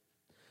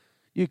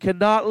 You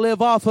cannot live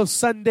off of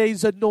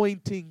Sunday's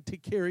anointing to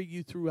carry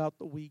you throughout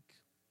the week.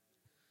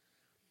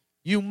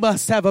 You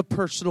must have a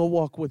personal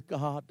walk with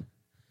God.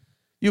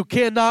 You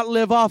cannot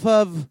live off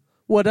of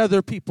what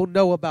other people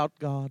know about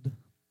God.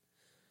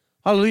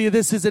 Hallelujah.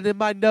 This isn't in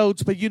my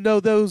notes, but you know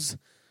those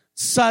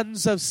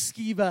sons of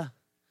Sceva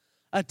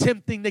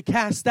attempting to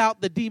cast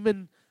out the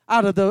demon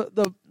out of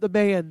the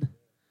man.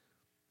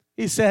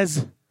 He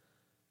says,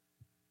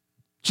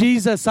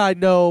 Jesus I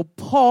know,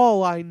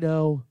 Paul I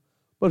know,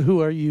 but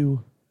who are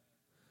you?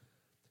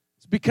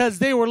 It's because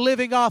they were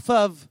living off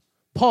of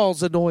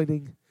Paul's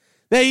anointing.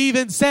 They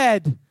even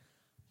said,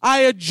 I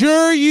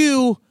adjure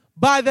you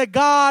by the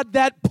God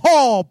that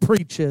Paul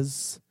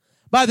preaches,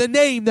 by the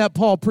name that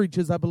Paul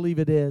preaches, I believe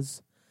it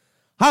is.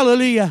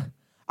 Hallelujah.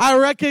 I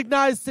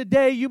recognize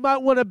today you might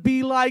want to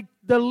be like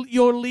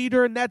your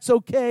leader, and that's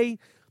okay.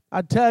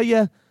 I tell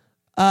you,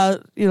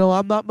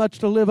 I'm not much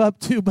to live up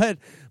to, but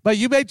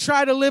you may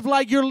try to live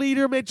like your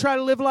leader, may try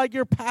to live like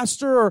your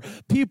pastor or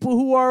people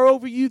who are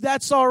over you.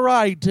 That's all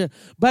right.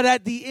 But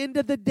at the end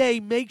of the day,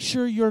 make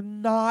sure you're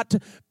not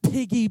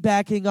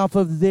piggybacking off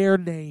of their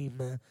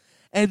name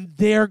and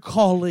their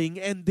calling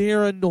and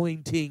their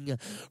anointing.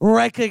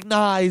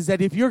 Recognize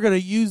that if you're going to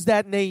use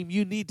that name,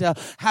 you need to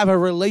have a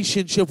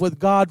relationship with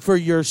God for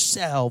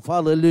yourself.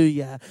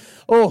 Hallelujah.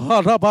 Oh,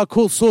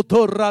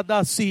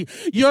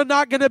 you're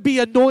not going to be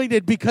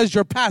anointed because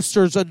your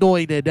pastor's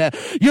anointed.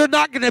 You're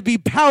not going to be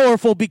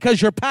powerful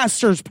because your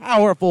pastor's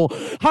powerful.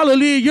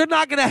 Hallelujah. You're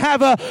not going to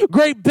have a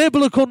great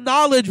biblical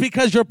knowledge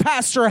because your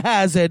pastor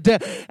has it.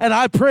 And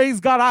I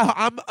praise God.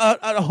 I'm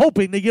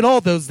hoping to get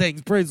all those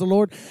things, praise the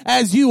Lord,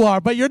 as you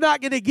are. But you're not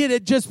going to get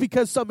it just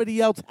because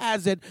somebody else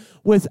has it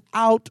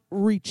without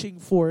reaching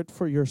for it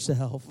for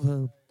yourself.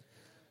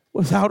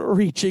 Without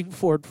reaching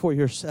for it for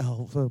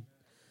yourself.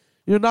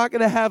 You're not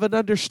going to have an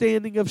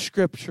understanding of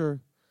Scripture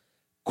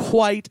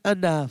quite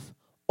enough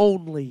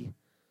only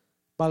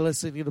by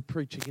listening to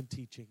preaching and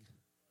teaching.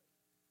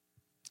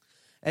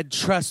 And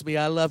trust me,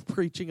 I love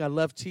preaching. I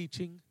love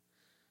teaching.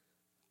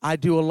 I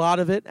do a lot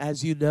of it,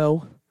 as you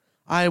know.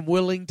 I am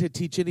willing to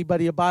teach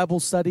anybody a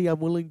Bible study. I'm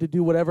willing to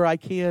do whatever I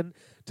can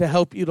to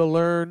help you to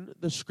learn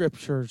the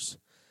Scriptures.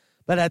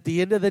 But at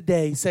the end of the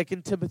day,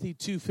 2 Timothy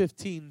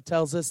 2:15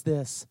 tells us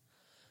this: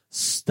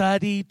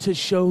 study to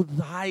show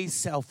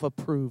thyself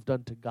approved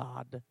unto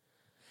God,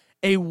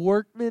 a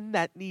workman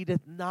that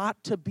needeth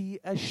not to be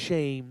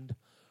ashamed,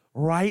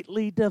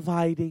 rightly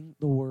dividing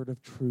the word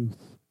of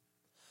truth.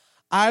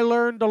 I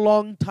learned a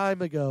long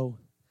time ago,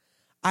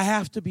 I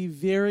have to be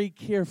very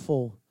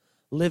careful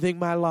living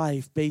my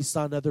life based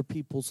on other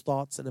people's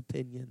thoughts and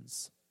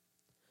opinions.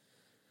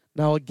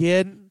 Now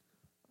again,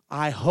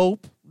 I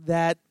hope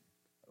that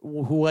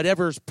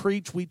whatever's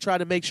preached, we try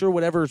to make sure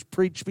whatever is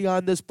preached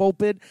beyond this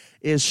pulpit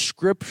is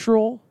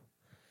scriptural,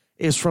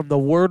 is from the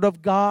Word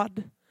of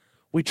God.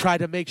 We try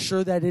to make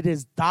sure that it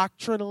is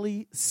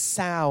doctrinally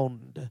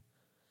sound.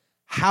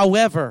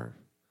 However,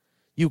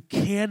 you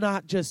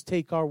cannot just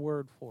take our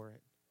word for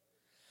it.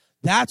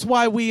 That's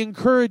why we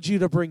encourage you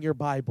to bring your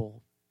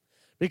Bible,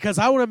 because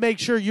I want to make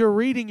sure you're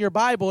reading your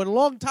Bible. And a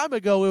long time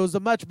ago, it was a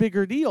much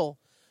bigger deal,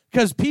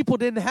 because people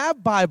didn't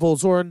have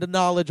Bibles or the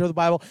knowledge of the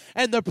Bible.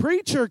 And the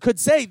preacher could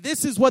say,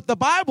 this is what the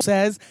Bible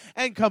says,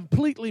 and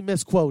completely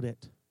misquote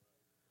it.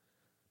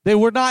 They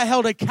were not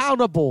held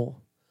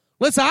accountable.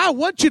 Listen, I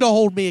want you to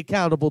hold me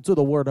accountable to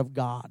the Word of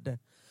God.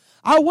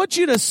 I want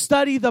you to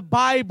study the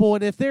Bible,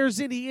 and if there's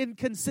any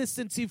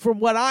inconsistency from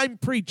what I'm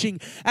preaching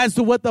as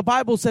to what the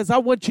Bible says, I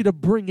want you to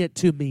bring it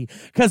to me.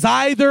 Because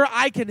either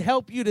I can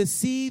help you to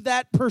see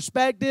that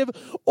perspective,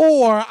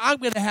 or I'm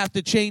going to have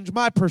to change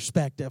my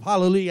perspective.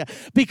 Hallelujah.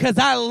 Because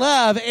I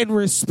love and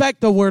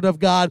respect the Word of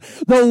God.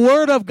 The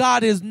Word of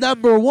God is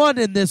number one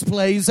in this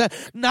place,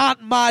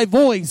 not my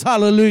voice.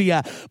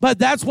 Hallelujah. But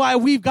that's why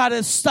we've got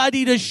to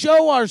study to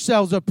show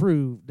ourselves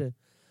approved.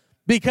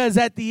 Because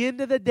at the end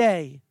of the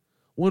day,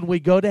 when we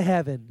go to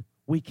heaven,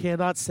 we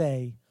cannot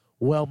say,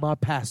 well, my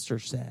pastor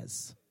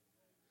says.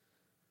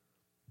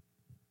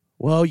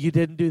 Well, you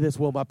didn't do this.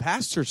 Well, my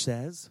pastor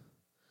says.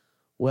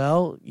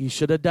 Well, you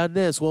should have done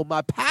this. Well,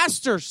 my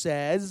pastor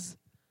says.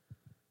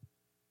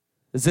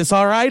 Is this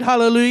all right?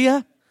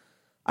 Hallelujah.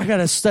 I got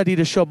to study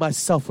to show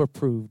myself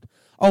approved.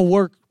 A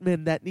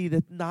workman that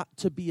needeth not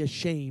to be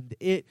ashamed.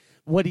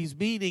 What he's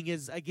meaning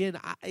is, again,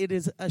 it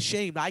is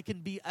ashamed. I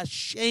can be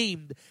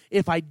ashamed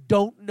if I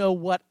don't know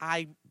what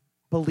I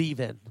believe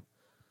in,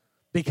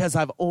 because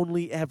I've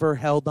only ever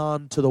held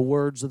on to the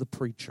words of the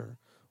preacher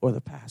or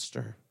the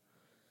pastor.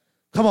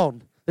 Come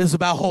on. This is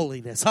about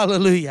holiness.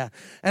 Hallelujah.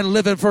 And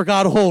living for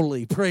God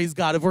holy. Praise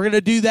God. If we're going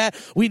to do that,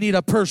 we need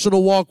a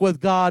personal walk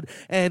with God,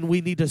 and we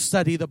need to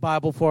study the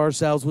Bible for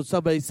ourselves. Would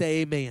somebody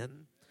say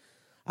amen?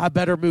 I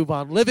better move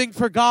on. Living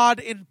for God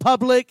in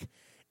public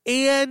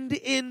and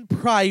in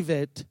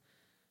private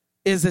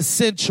is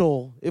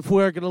essential if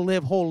we're going to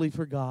live holy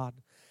for God.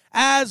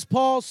 As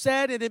Paul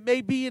said, and it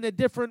may be in a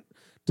different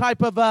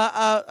type of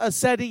a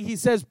setting, he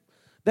says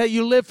that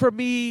you live for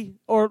me,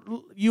 or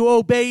you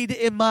obeyed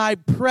in my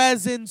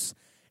presence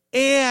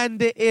and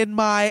in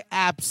my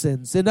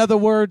absence. In other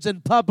words,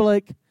 in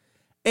public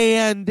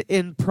and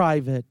in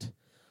private.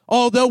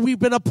 Although we've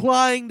been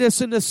applying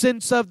this in the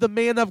sense of the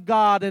man of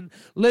God and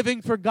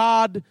living for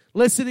God,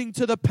 listening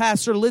to the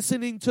pastor,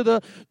 listening to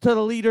the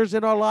leaders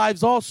in our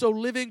lives, also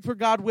living for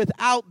God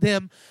without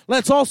them,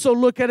 let's also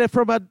look at it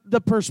from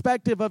the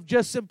perspective of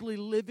just simply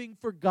living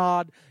for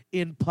God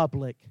in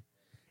public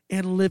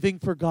and living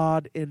for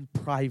God in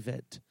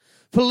private.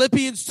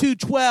 Philippians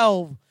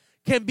 2:12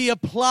 can be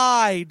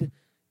applied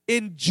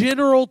in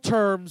general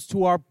terms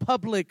to our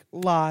public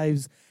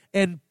lives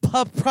and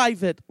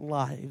private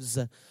lives.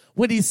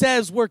 When he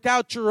says, work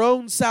out your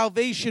own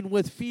salvation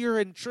with fear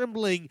and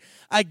trembling,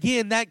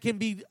 again, that can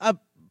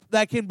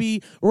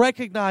be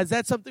recognized.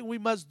 That's something we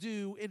must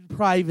do in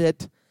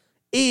private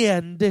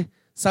and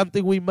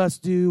something we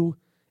must do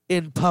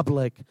in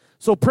public.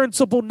 So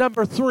principle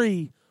number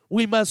 3,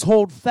 we must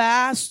hold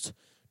fast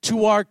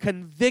to our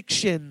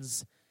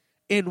convictions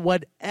in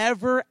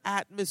whatever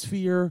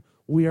atmosphere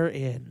we are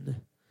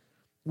in.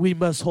 We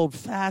must hold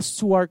fast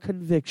to our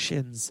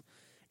convictions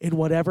in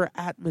whatever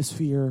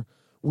atmosphere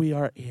we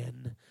are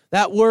in.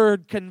 That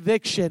word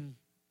conviction,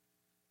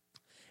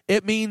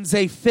 it means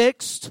a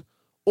fixed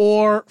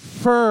or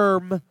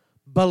firm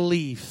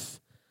belief.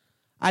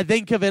 I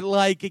think of it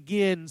like,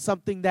 again,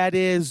 something that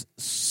is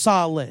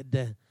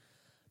solid.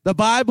 The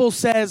Bible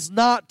says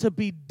not to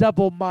be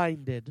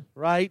double-minded,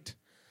 right?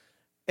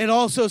 It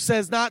also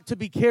says not to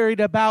be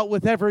carried about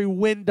with every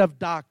wind of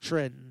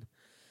doctrine.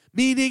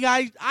 Meaning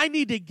I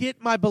need to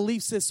get my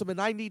belief system and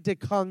I need to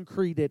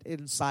concrete it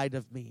inside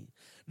of me.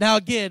 Now,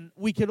 again,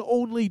 we can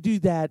only do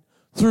that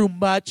through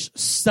much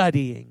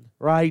studying,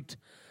 right?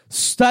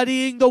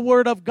 Studying the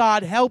Word of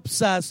God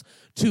helps us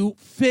to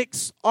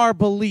fix our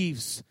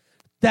beliefs,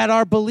 that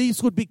our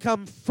beliefs would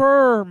become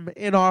firm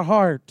in our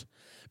heart.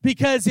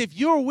 Because if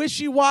you're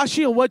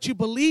wishy-washy on what you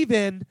believe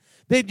in,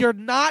 then you're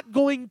not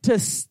going to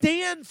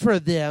stand for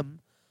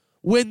them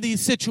when the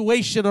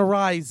situation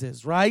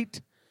arises,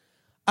 right?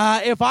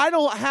 If I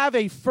don't have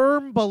a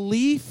firm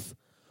belief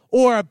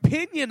or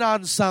opinion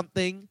on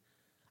something,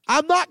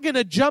 I'm not going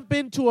to jump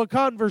into a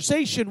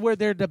conversation where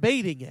they're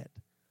debating it,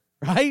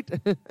 right?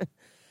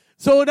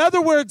 So in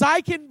other words,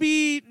 I can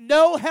be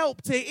no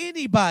help to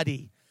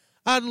anybody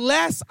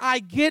unless I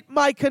get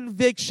my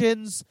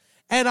convictions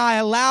and I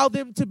allow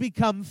them to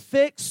become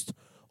fixed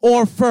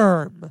or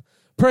firm.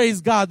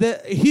 Praise God.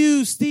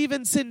 Hugh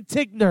Stevenson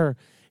Tigner,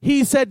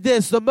 he said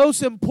this: the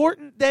most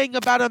important thing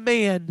about a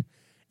man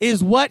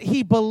is what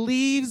he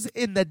believes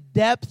in the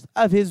depth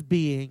of his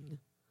being.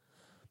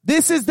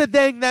 This is the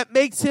thing that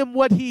makes him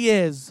what he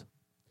is.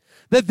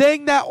 The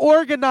thing that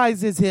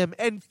organizes him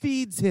and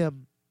feeds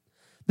him.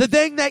 The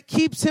thing that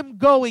keeps him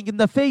going in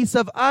the face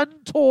of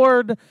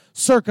untoward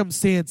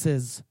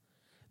circumstances.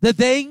 The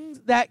thing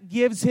that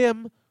gives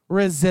him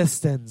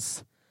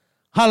resistance.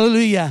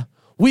 Hallelujah.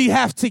 We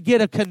have to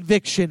get a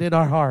conviction in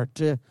our heart.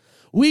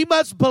 We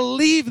must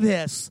believe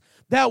this,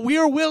 that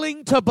we're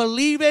willing to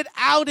believe it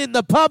out in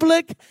the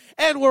public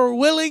and we're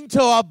willing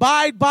to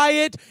abide by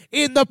it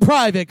in the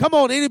private. Come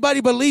on, anybody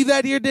believe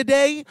that here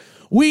today?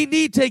 We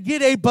need to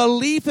get a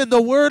belief in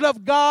the Word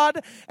of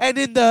God and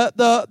in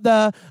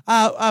the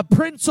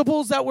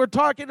principles that we're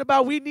talking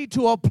about. We need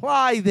to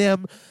apply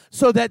them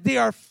so that they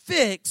are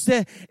fixed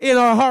in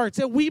our hearts.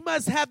 And we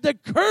must have the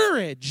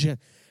courage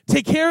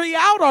to carry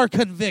out our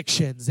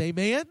convictions.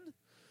 Amen?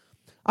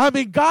 I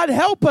mean, God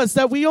help us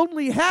that we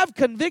only have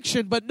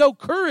conviction but no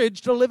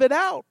courage to live it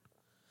out.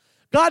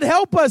 God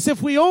help us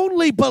if we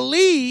only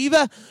believe,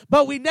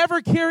 but we never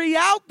carry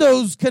out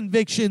those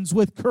convictions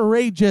with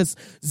courageous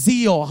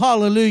zeal.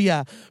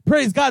 Hallelujah.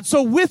 Praise God.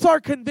 So with our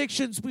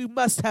convictions, we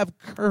must have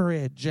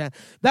courage.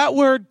 That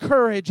word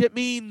courage, it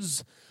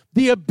means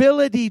the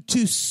ability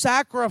to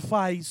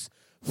sacrifice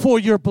for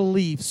your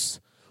beliefs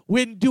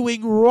when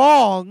doing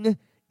wrong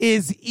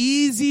is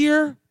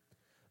easier,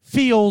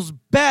 feels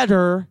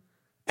better,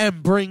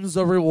 and brings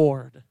a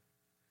reward.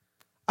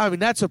 I mean,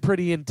 that's a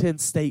pretty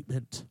intense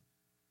statement.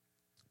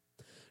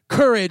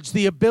 Courage,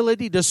 the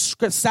ability to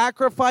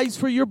sacrifice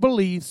for your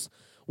beliefs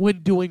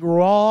when doing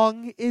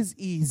wrong is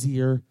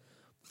easier,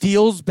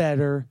 feels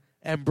better,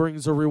 and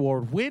brings a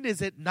reward. When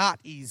is it not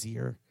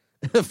easier,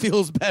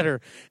 feels better,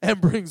 and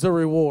brings a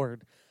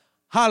reward?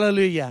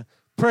 Hallelujah.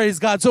 Praise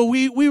God. So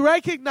we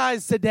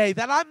recognize today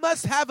that I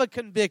must have a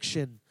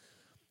conviction.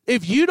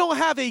 If you don't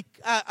have a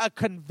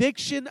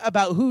conviction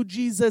about who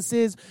Jesus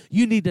is,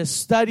 you need to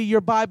study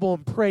your Bible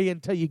and pray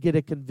until you get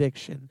a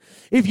conviction.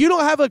 If you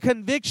don't have a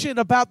conviction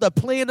about the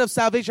plan of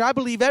salvation, I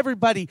believe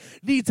everybody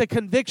needs a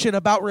conviction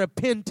about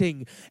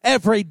repenting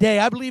every day.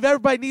 I believe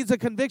everybody needs a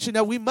conviction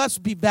that we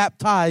must be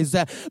baptized,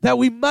 that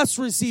we must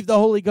receive the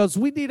Holy Ghost.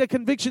 We need a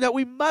conviction that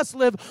we must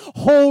live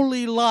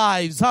holy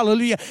lives.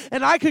 Hallelujah.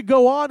 And I could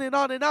go on and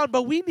on and on,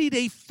 but we need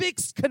a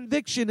fixed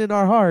conviction in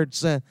our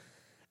hearts.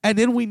 And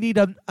then we need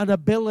an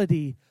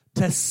ability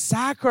to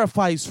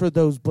sacrifice for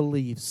those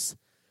beliefs,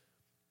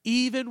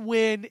 even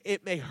when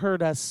it may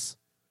hurt us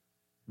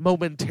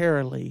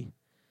momentarily,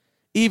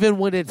 even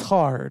when it's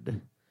hard,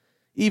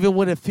 even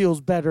when it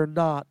feels better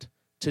not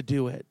to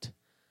do it.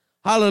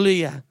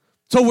 Hallelujah.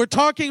 So we're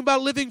talking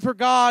about living for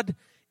God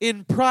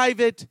in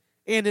private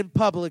and in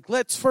public.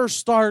 Let's first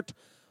start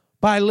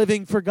by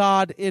living for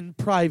God in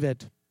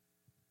private.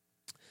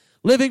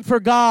 Living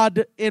for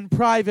God in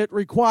private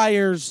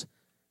requires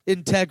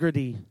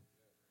integrity.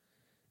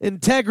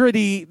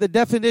 Integrity, the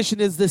definition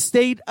is the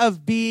state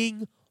of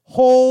being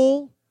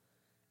whole,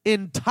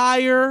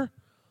 entire,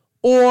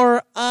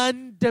 or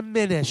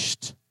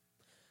undiminished.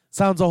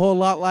 Sounds a whole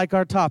lot like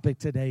our topic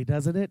today,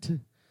 doesn't it?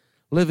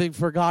 Living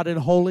for God in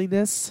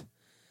holiness.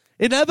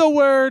 In other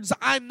words,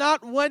 I'm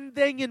not one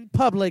thing in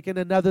public and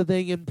another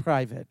thing in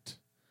private.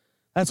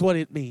 That's what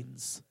it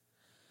means.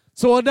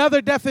 So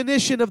another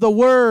definition of the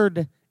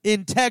word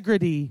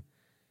integrity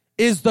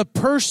is the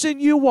person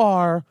you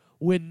are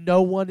when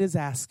no one is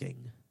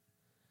asking.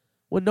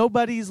 When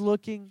nobody's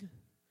looking,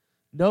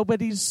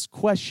 nobody's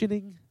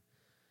questioning,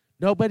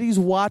 nobody's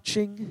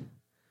watching,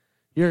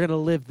 you're going to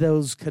live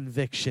those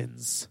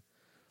convictions.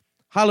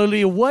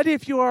 Hallelujah. What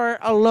if you are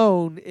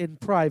alone in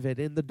private,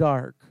 in the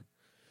dark?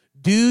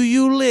 Do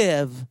you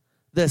live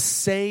the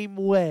same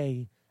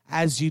way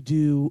as you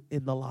do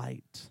in the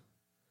light?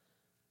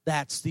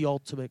 That's the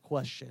ultimate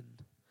question.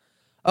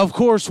 Of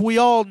course, we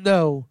all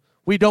know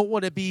we don't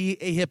want to be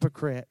a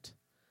hypocrite.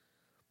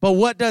 But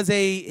what does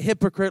a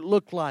hypocrite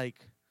look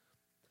like?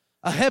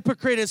 A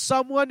hypocrite is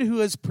someone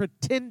who is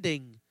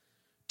pretending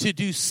to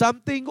do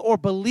something or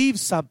believe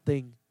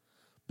something,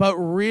 but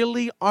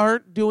really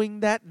aren't doing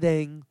that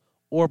thing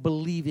or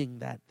believing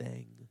that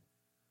thing.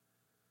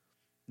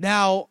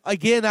 Now,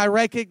 again, I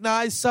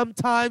recognize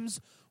sometimes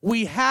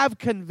we have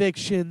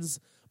convictions,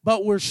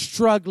 but we're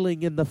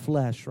struggling in the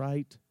flesh,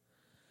 right?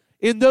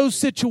 In those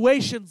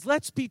situations,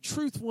 let's be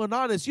truthful and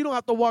honest. You don't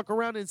have to walk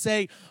around and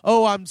say,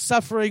 oh, I'm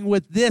suffering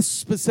with this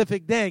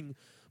specific thing.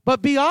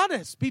 But be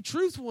honest, be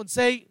truthful and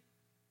say,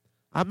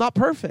 I'm not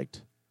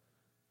perfect.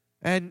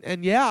 And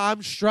yeah,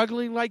 I'm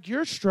struggling like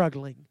you're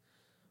struggling.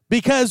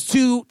 Because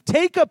to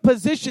take a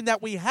position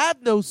that we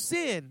have no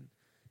sin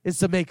is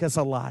to make us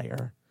a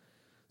liar.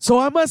 So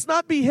I must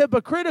not be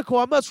hypocritical.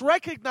 I must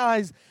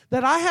recognize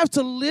that I have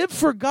to live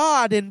for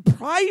God in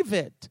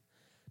private,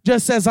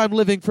 just as I'm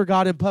living for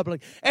God in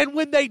public. And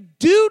when they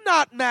do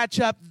not match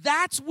up,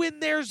 that's when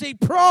there's a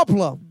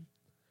problem.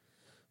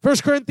 1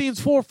 Corinthians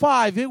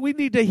 4:5, we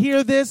need to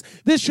hear this.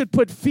 This should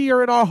put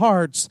fear in our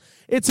hearts.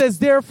 It says,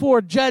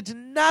 therefore, judge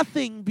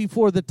nothing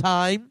before the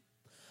time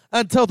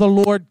until the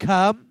Lord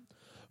come,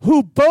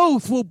 who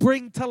both will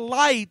bring to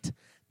light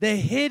the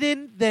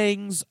hidden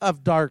things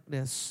of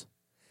darkness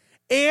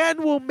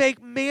and will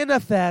make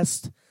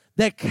manifest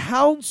the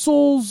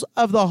counsels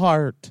of the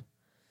heart.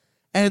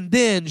 And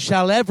then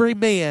shall every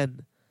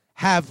man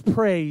have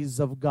praise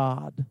of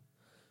God.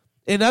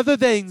 In other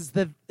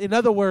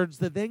words,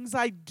 the things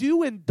I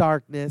do in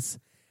darkness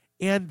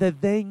and the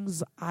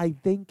things I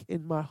think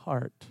in my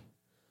heart.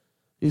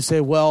 You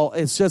say, well,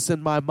 it's just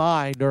in my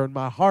mind or in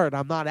my heart.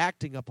 I'm not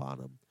acting upon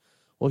them.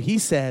 Well, he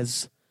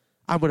says,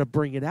 I'm going to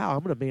bring it out.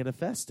 I'm going to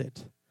manifest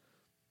it.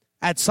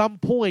 At some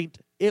point,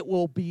 it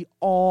will be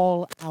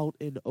all out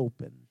and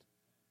open.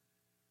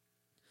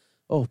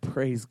 Oh,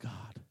 praise God.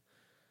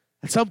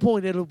 At some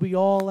point, it'll be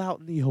all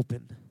out in the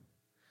open.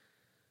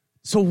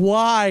 So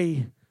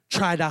why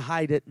try to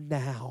hide it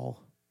now?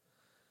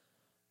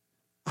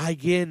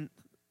 Again,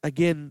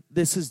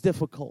 this is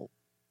difficult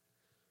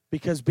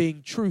because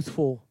being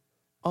truthful,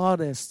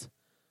 honest,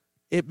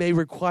 it may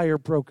require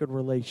broken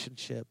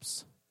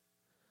relationships.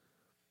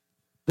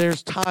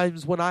 There's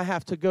times when I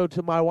have to go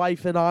to my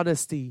wife in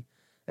honesty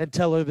and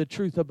tell her the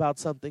truth about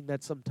something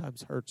that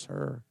sometimes hurts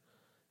her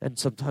and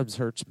sometimes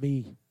hurts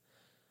me.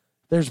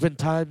 There's been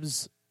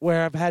times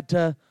where I've had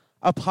to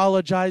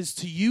apologize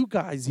to you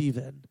guys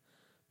even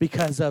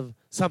because of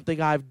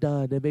something I've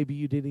done, and maybe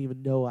you didn't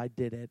even know I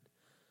did it.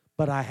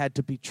 But I had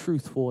to be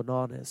truthful and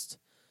honest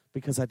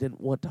because I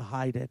didn't want to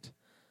hide it.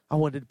 I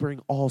wanted to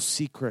bring all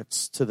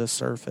secrets to the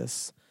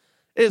surface.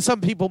 And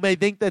some people may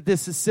think that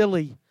this is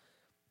silly.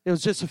 It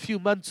was just a few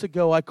months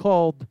ago I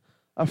called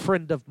a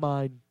friend of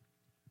mine.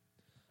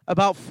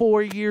 About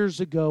 4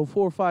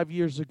 or 5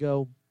 years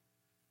ago,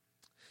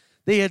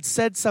 they had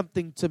said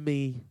something to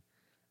me,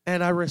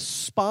 and I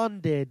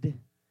responded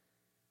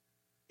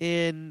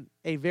in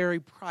a very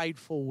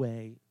prideful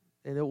way.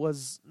 And it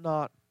was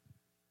not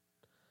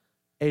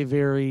a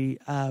very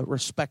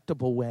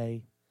respectable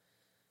way.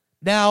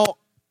 Now,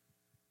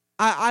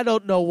 I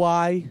don't know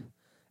why.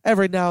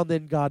 Every now and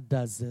then God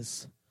does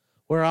this,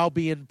 where I'll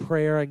be in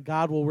prayer and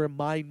God will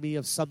remind me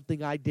of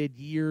something I did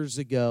years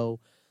ago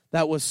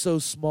that was so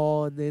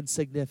small and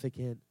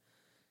insignificant.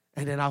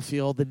 And then I'll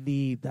feel the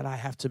need that I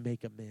have to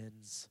make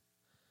amends.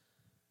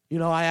 You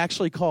know, I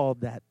actually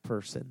called that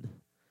person.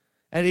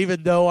 And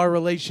even though our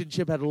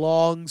relationship had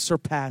long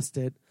surpassed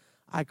it,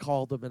 I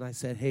called him and I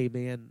said, hey,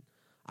 man,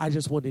 I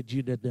just wanted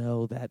you to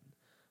know that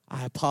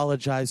I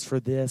apologize for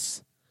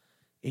this.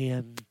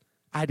 And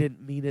I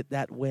didn't mean it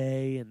that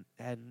way.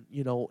 And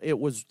you know, it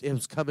was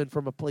coming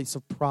from a place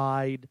of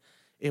pride.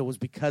 It was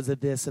because of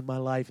this in my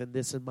life and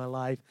this in my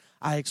life.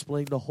 I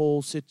explained the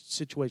whole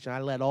situation. I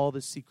let all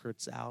the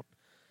secrets out.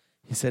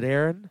 He said,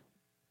 Aaron,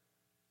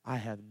 I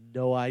have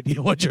no idea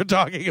what you're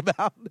talking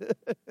about.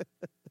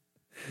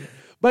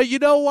 But you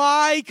know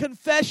why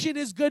confession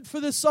is good for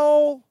the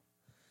soul?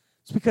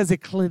 It's because it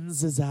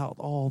cleanses out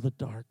all the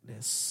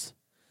darkness,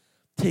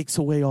 takes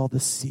away all the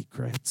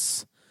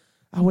secrets.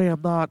 That way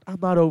I'm not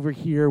over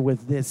here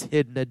with this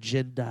hidden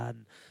agenda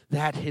and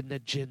that hidden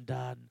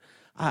agenda. And,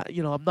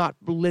 I'm not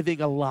living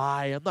a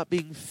lie. I'm not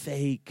being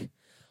fake.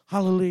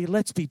 Hallelujah.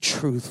 Let's be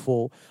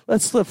truthful.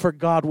 Let's live for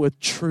God with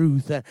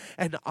truth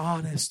and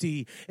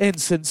honesty and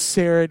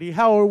sincerity.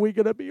 How are we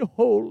going to be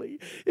holy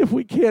if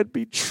we can't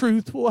be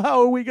truthful?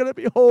 How are we going to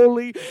be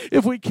holy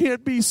if we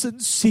can't be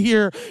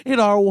sincere in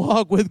our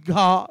walk with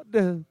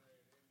God?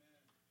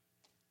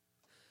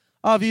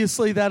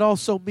 Obviously, that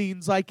also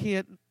means I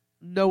can't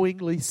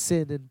knowingly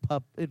sin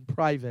in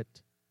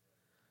private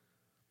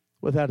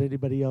without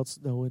anybody else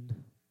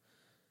knowing.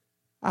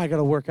 I got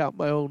to work out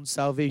my own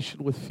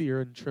salvation with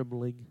fear and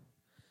trembling.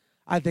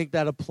 I think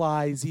that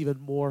applies even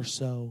more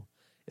so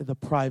in the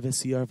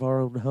privacy of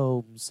our own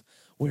homes,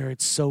 where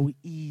it's so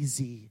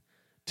easy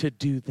to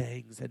do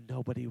things and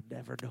nobody will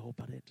never know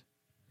about it.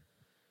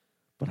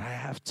 But I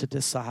have to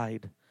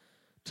decide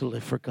to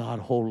live for God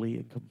wholly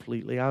and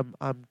completely. I'm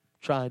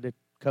trying to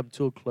come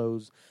to a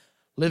close.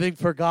 Living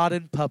for God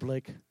in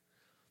public.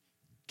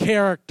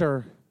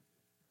 Character.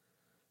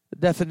 The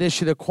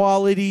definition of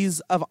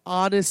qualities of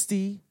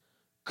honesty,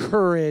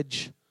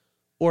 courage,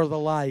 or the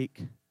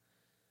like.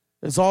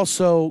 There's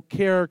also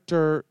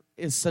character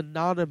is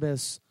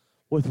synonymous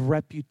with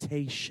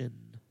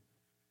reputation.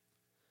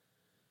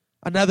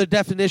 Another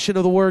definition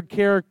of the word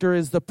character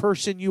is the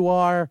person you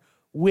are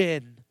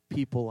when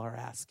people are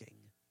asking.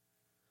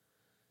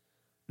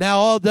 Now,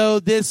 although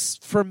this,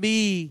 for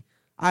me,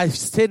 I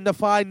tend to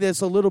find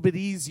this a little bit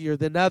easier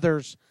than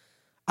others,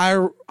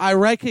 I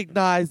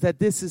recognize that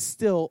this is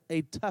still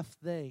a tough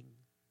thing.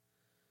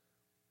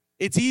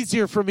 It's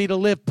easier for me to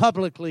live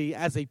publicly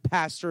as a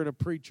pastor and a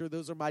preacher.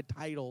 Those are my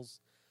titles.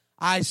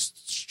 I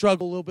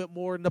struggle a little bit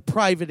more in the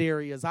private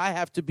areas. I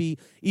have to be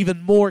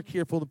even more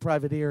careful in the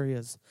private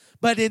areas.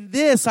 But in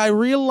this, I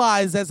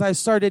realized as I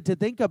started to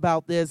think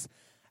about this,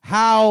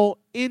 how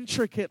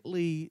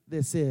intricately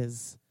this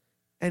is.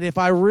 And if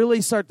I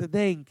really start to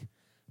think,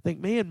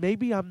 man,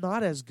 maybe I'm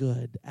not as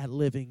good at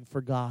living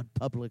for God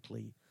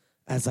publicly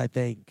as I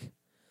think.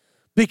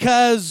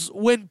 Because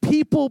when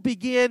people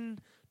begin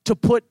to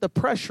put the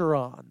pressure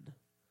on,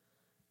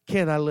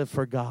 can I live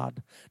for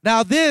God?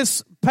 Now,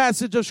 this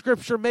passage of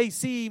Scripture may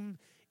seem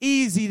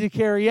easy to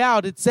carry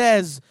out. It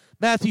says,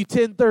 Matthew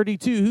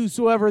 10:32,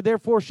 whosoever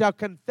therefore shall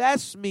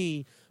confess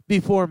me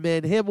before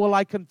men, him will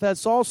I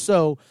confess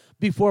also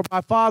before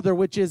my Father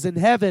which is in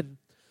heaven.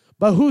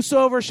 But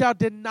whosoever shall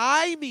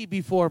deny me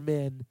before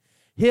men,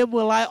 him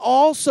will I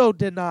also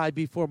deny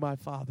before my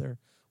Father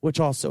which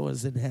also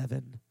is in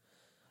heaven.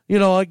 You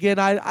know, again,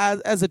 I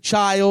as a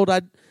child,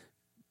 I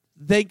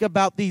think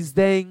about these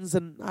things,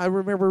 and I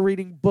remember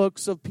reading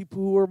books of people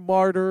who were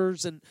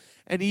martyrs, and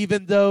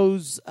even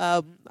those,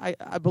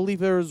 I believe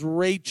there was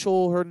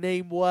Rachel, her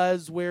name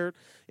was, where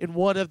in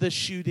one of the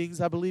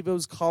shootings, I believe it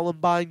was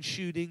Columbine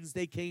shootings,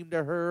 they came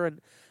to her and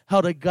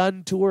held a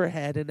gun to her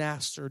head and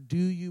asked her, do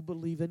you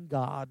believe in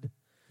God?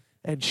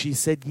 And she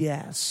said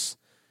yes,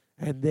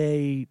 and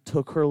they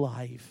took her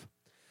life.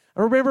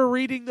 I remember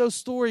reading those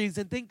stories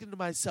and thinking to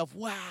myself,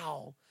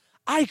 wow,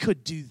 I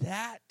could do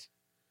that.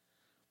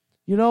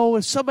 You know,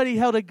 if somebody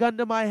held a gun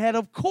to my head,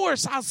 of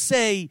course I'll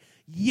say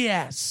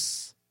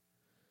yes.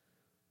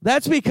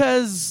 That's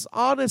because,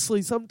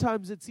 honestly,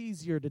 sometimes it's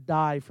easier to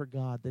die for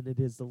God than it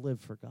is to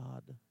live for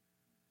God.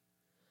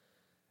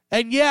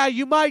 And yeah,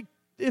 you might,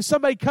 if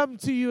somebody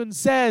comes to you and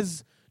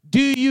says,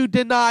 do you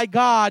deny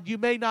God? You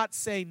may not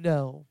say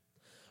no.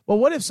 But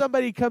what if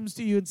somebody comes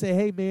to you and say,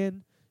 hey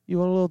man, you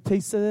want a little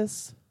taste of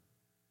this?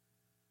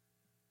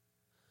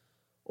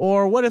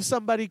 Or what if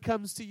somebody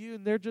comes to you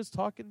and they're just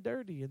talking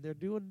dirty and they're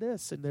doing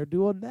this and they're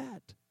doing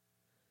that?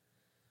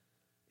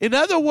 In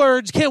other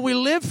words, can we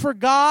live for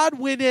God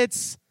when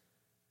it's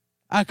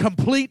a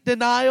complete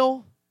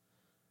denial?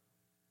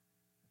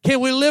 Can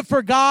we live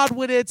for God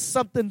when it's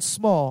something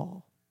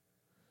small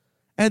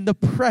and the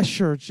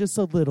pressure is just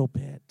a little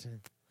bit?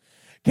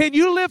 Can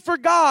you live for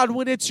God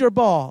when it's your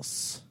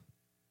boss?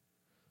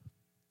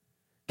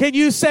 Can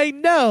you say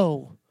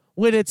no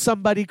when it's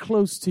somebody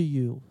close to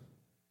you?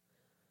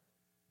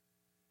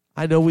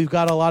 I know we've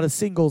got a lot of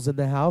singles in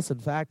the house. In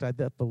fact, I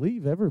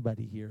believe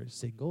everybody here is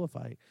single, if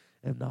I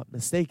am not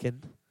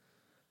mistaken.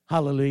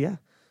 Hallelujah.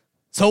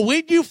 So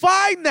when you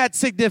find that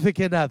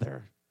significant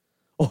other,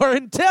 or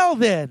until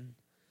then,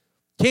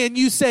 can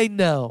you say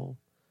no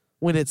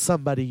when it's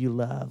somebody you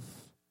love?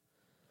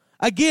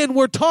 Again,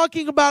 we're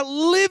talking about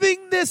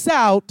living this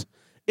out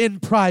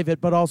in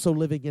private, but also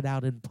living it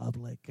out in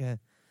public.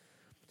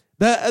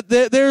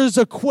 There's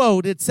a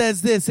quote. It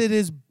says this: it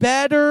is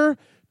better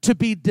to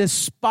be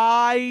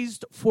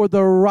despised for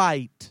the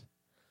right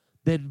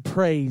than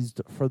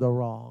praised for the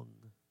wrong.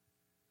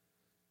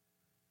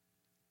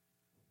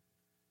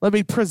 Let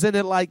me present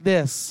it like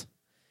this.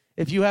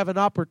 If you have an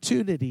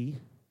opportunity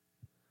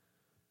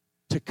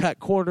to cut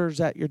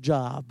corners at your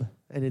job,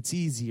 and it's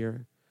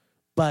easier,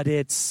 but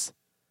it's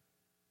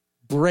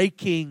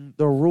breaking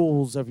the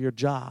rules of your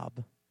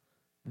job,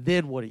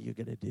 then what are you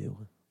going to do?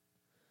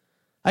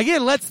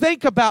 Again, let's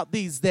think about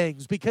these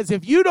things, because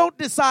if you don't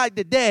decide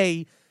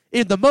today,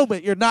 in the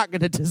moment, you're not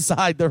going to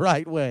decide the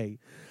right way.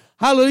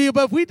 Hallelujah.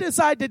 But if we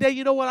decide today,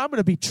 you know what? I'm going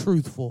to be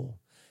truthful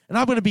and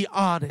I'm going to be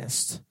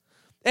honest.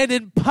 And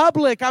in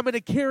public, I'm going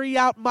to carry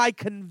out my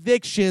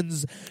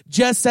convictions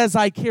just as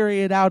I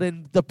carry it out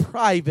in the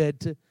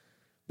private.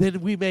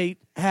 Then we may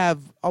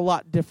have a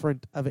lot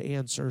different of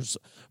answers.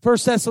 1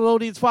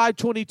 Thessalonians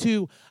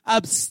 5:22,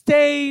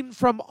 abstain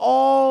from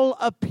all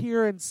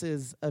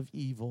appearances of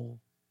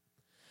evil.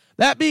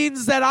 That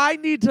means that I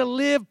need to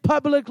live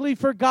publicly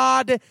for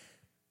God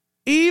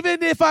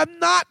even if I'm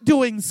not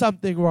doing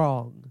something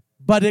wrong,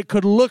 but it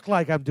could look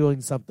like I'm doing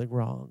something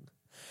wrong.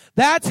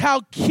 That's how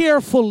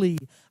carefully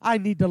I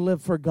need to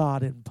live for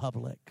God in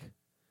public,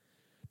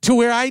 to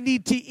where I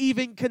need to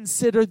even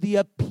consider the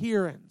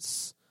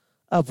appearance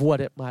of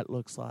what it might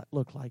look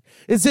like.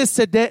 Is this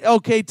today?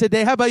 Okay,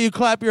 today, how about you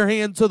clap your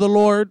hands to the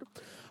Lord?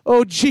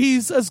 Oh,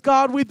 Jesus,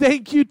 God, we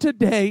thank you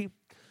today.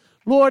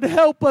 Lord,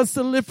 help us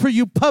to live for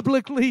you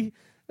publicly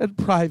and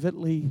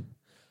privately.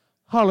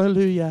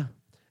 Hallelujah.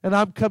 And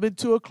I'm coming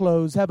to a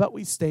close. How about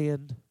we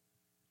stand?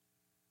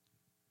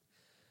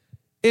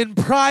 In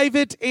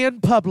private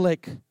and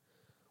public,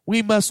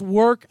 we must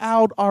work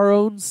out our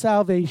own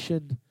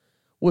salvation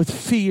with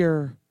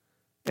fear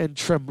and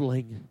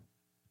trembling.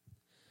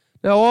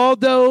 Now,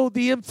 although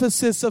the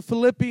emphasis of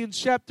Philippians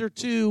chapter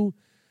 2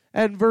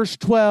 and verse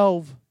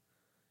 12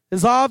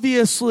 is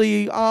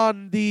obviously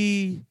on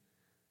the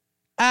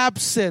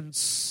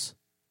absence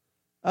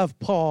of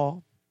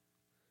Paul,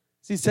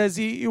 he says,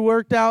 you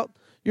worked out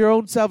your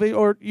own salvation,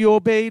 or you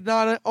obeyed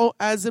not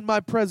as in my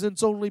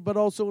presence only, but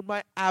also in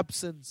my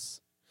absence.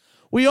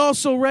 We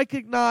also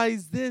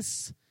recognize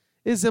this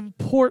is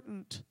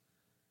important.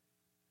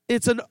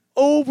 It's an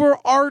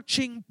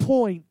overarching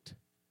point.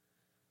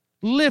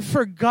 Live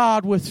for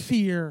God with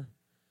fear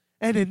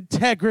and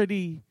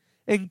integrity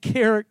and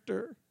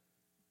character.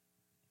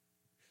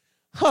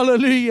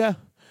 Hallelujah.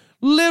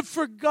 Live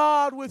for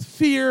God with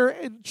fear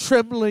and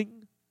trembling.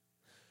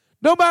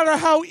 No matter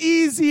how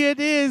easy it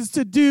is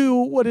to do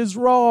what is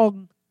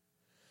wrong,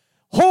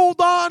 hold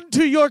on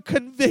to your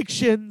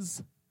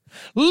convictions.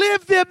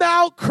 Live them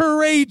out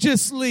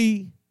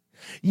courageously.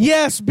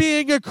 Yes,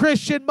 being a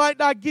Christian might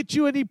not get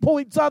you any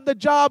points on the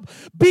job.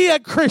 Be a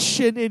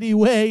Christian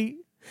anyway.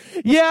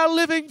 Yeah,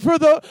 living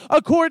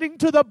according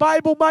to the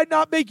Bible might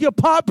not make you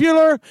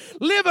popular.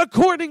 Live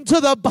according to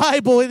the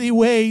Bible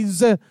anyways.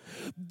 Do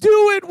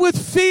it with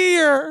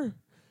fear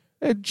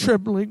and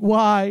trembling.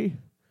 Why?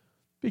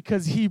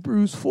 Because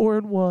Hebrews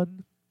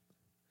 4:1.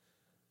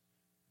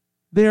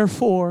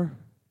 Therefore,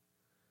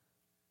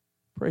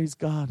 praise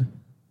God,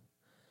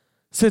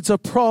 since a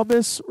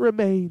promise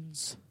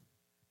remains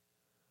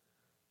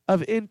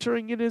of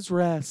entering in his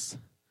rest,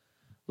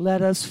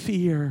 let us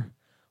fear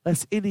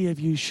lest any of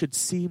you should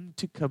seem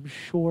to come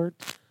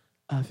short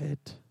of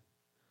it.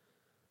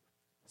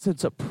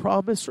 Since a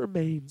promise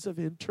remains of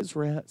entering his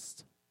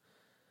rest.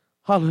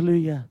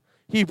 Hallelujah.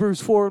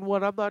 Hebrews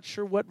 4:1, I'm not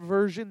sure what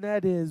version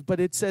that is, but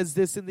it says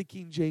this in the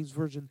King James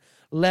Version.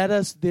 Let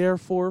us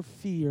therefore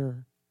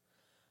fear,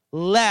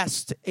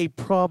 lest a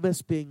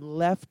promise being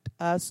left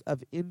us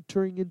of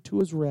entering into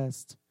his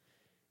rest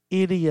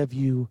any of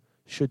you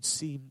should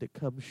seem to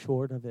come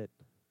short of it.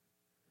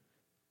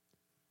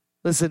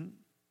 Listen,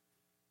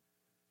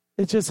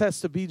 it just has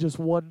to be just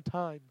one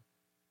time.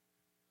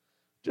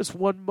 Just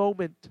one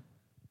moment.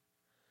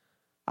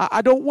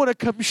 I don't want to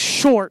come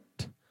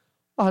short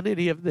on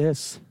any of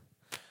this.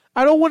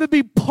 I don't want to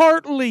be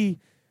partly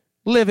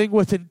living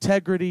with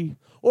integrity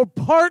or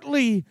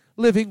partly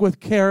living with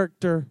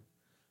character.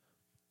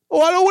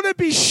 Oh, I don't want to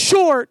be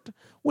short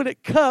when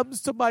it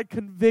comes to my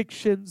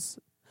convictions.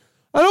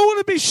 I don't want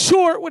to be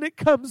short when it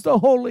comes to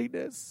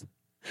holiness.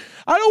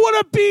 I don't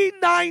want to be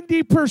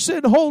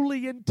 90%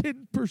 holy and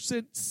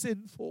 10%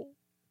 sinful.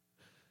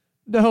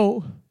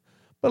 No,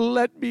 but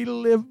let me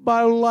live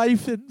my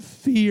life in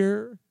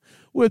fear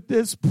with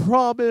this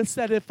promise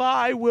that if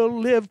I will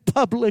live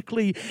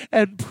publicly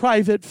and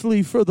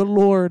privately for the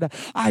Lord,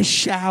 I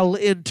shall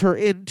enter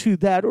into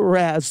that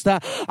rest.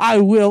 I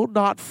will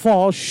not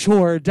fall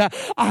short.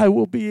 I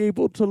will be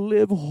able to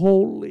live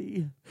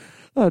holy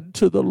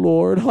unto the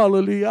Lord.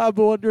 Hallelujah. I'm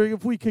wondering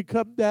if we could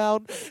come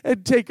down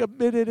and take a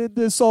minute in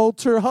this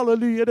altar,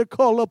 hallelujah, to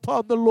call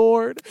upon the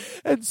Lord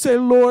and say,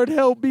 Lord,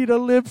 help me to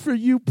live for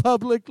you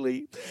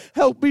publicly.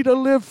 Help me to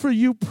live for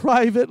you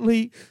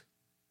privately.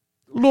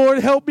 Lord,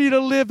 help me to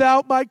live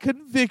out my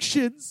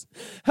convictions.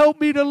 Help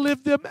me to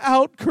live them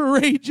out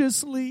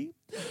courageously.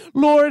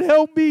 Lord,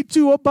 help me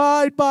to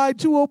abide by,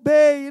 to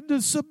obey, and to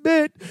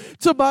submit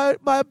to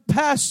my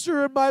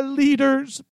pastor and my leaders.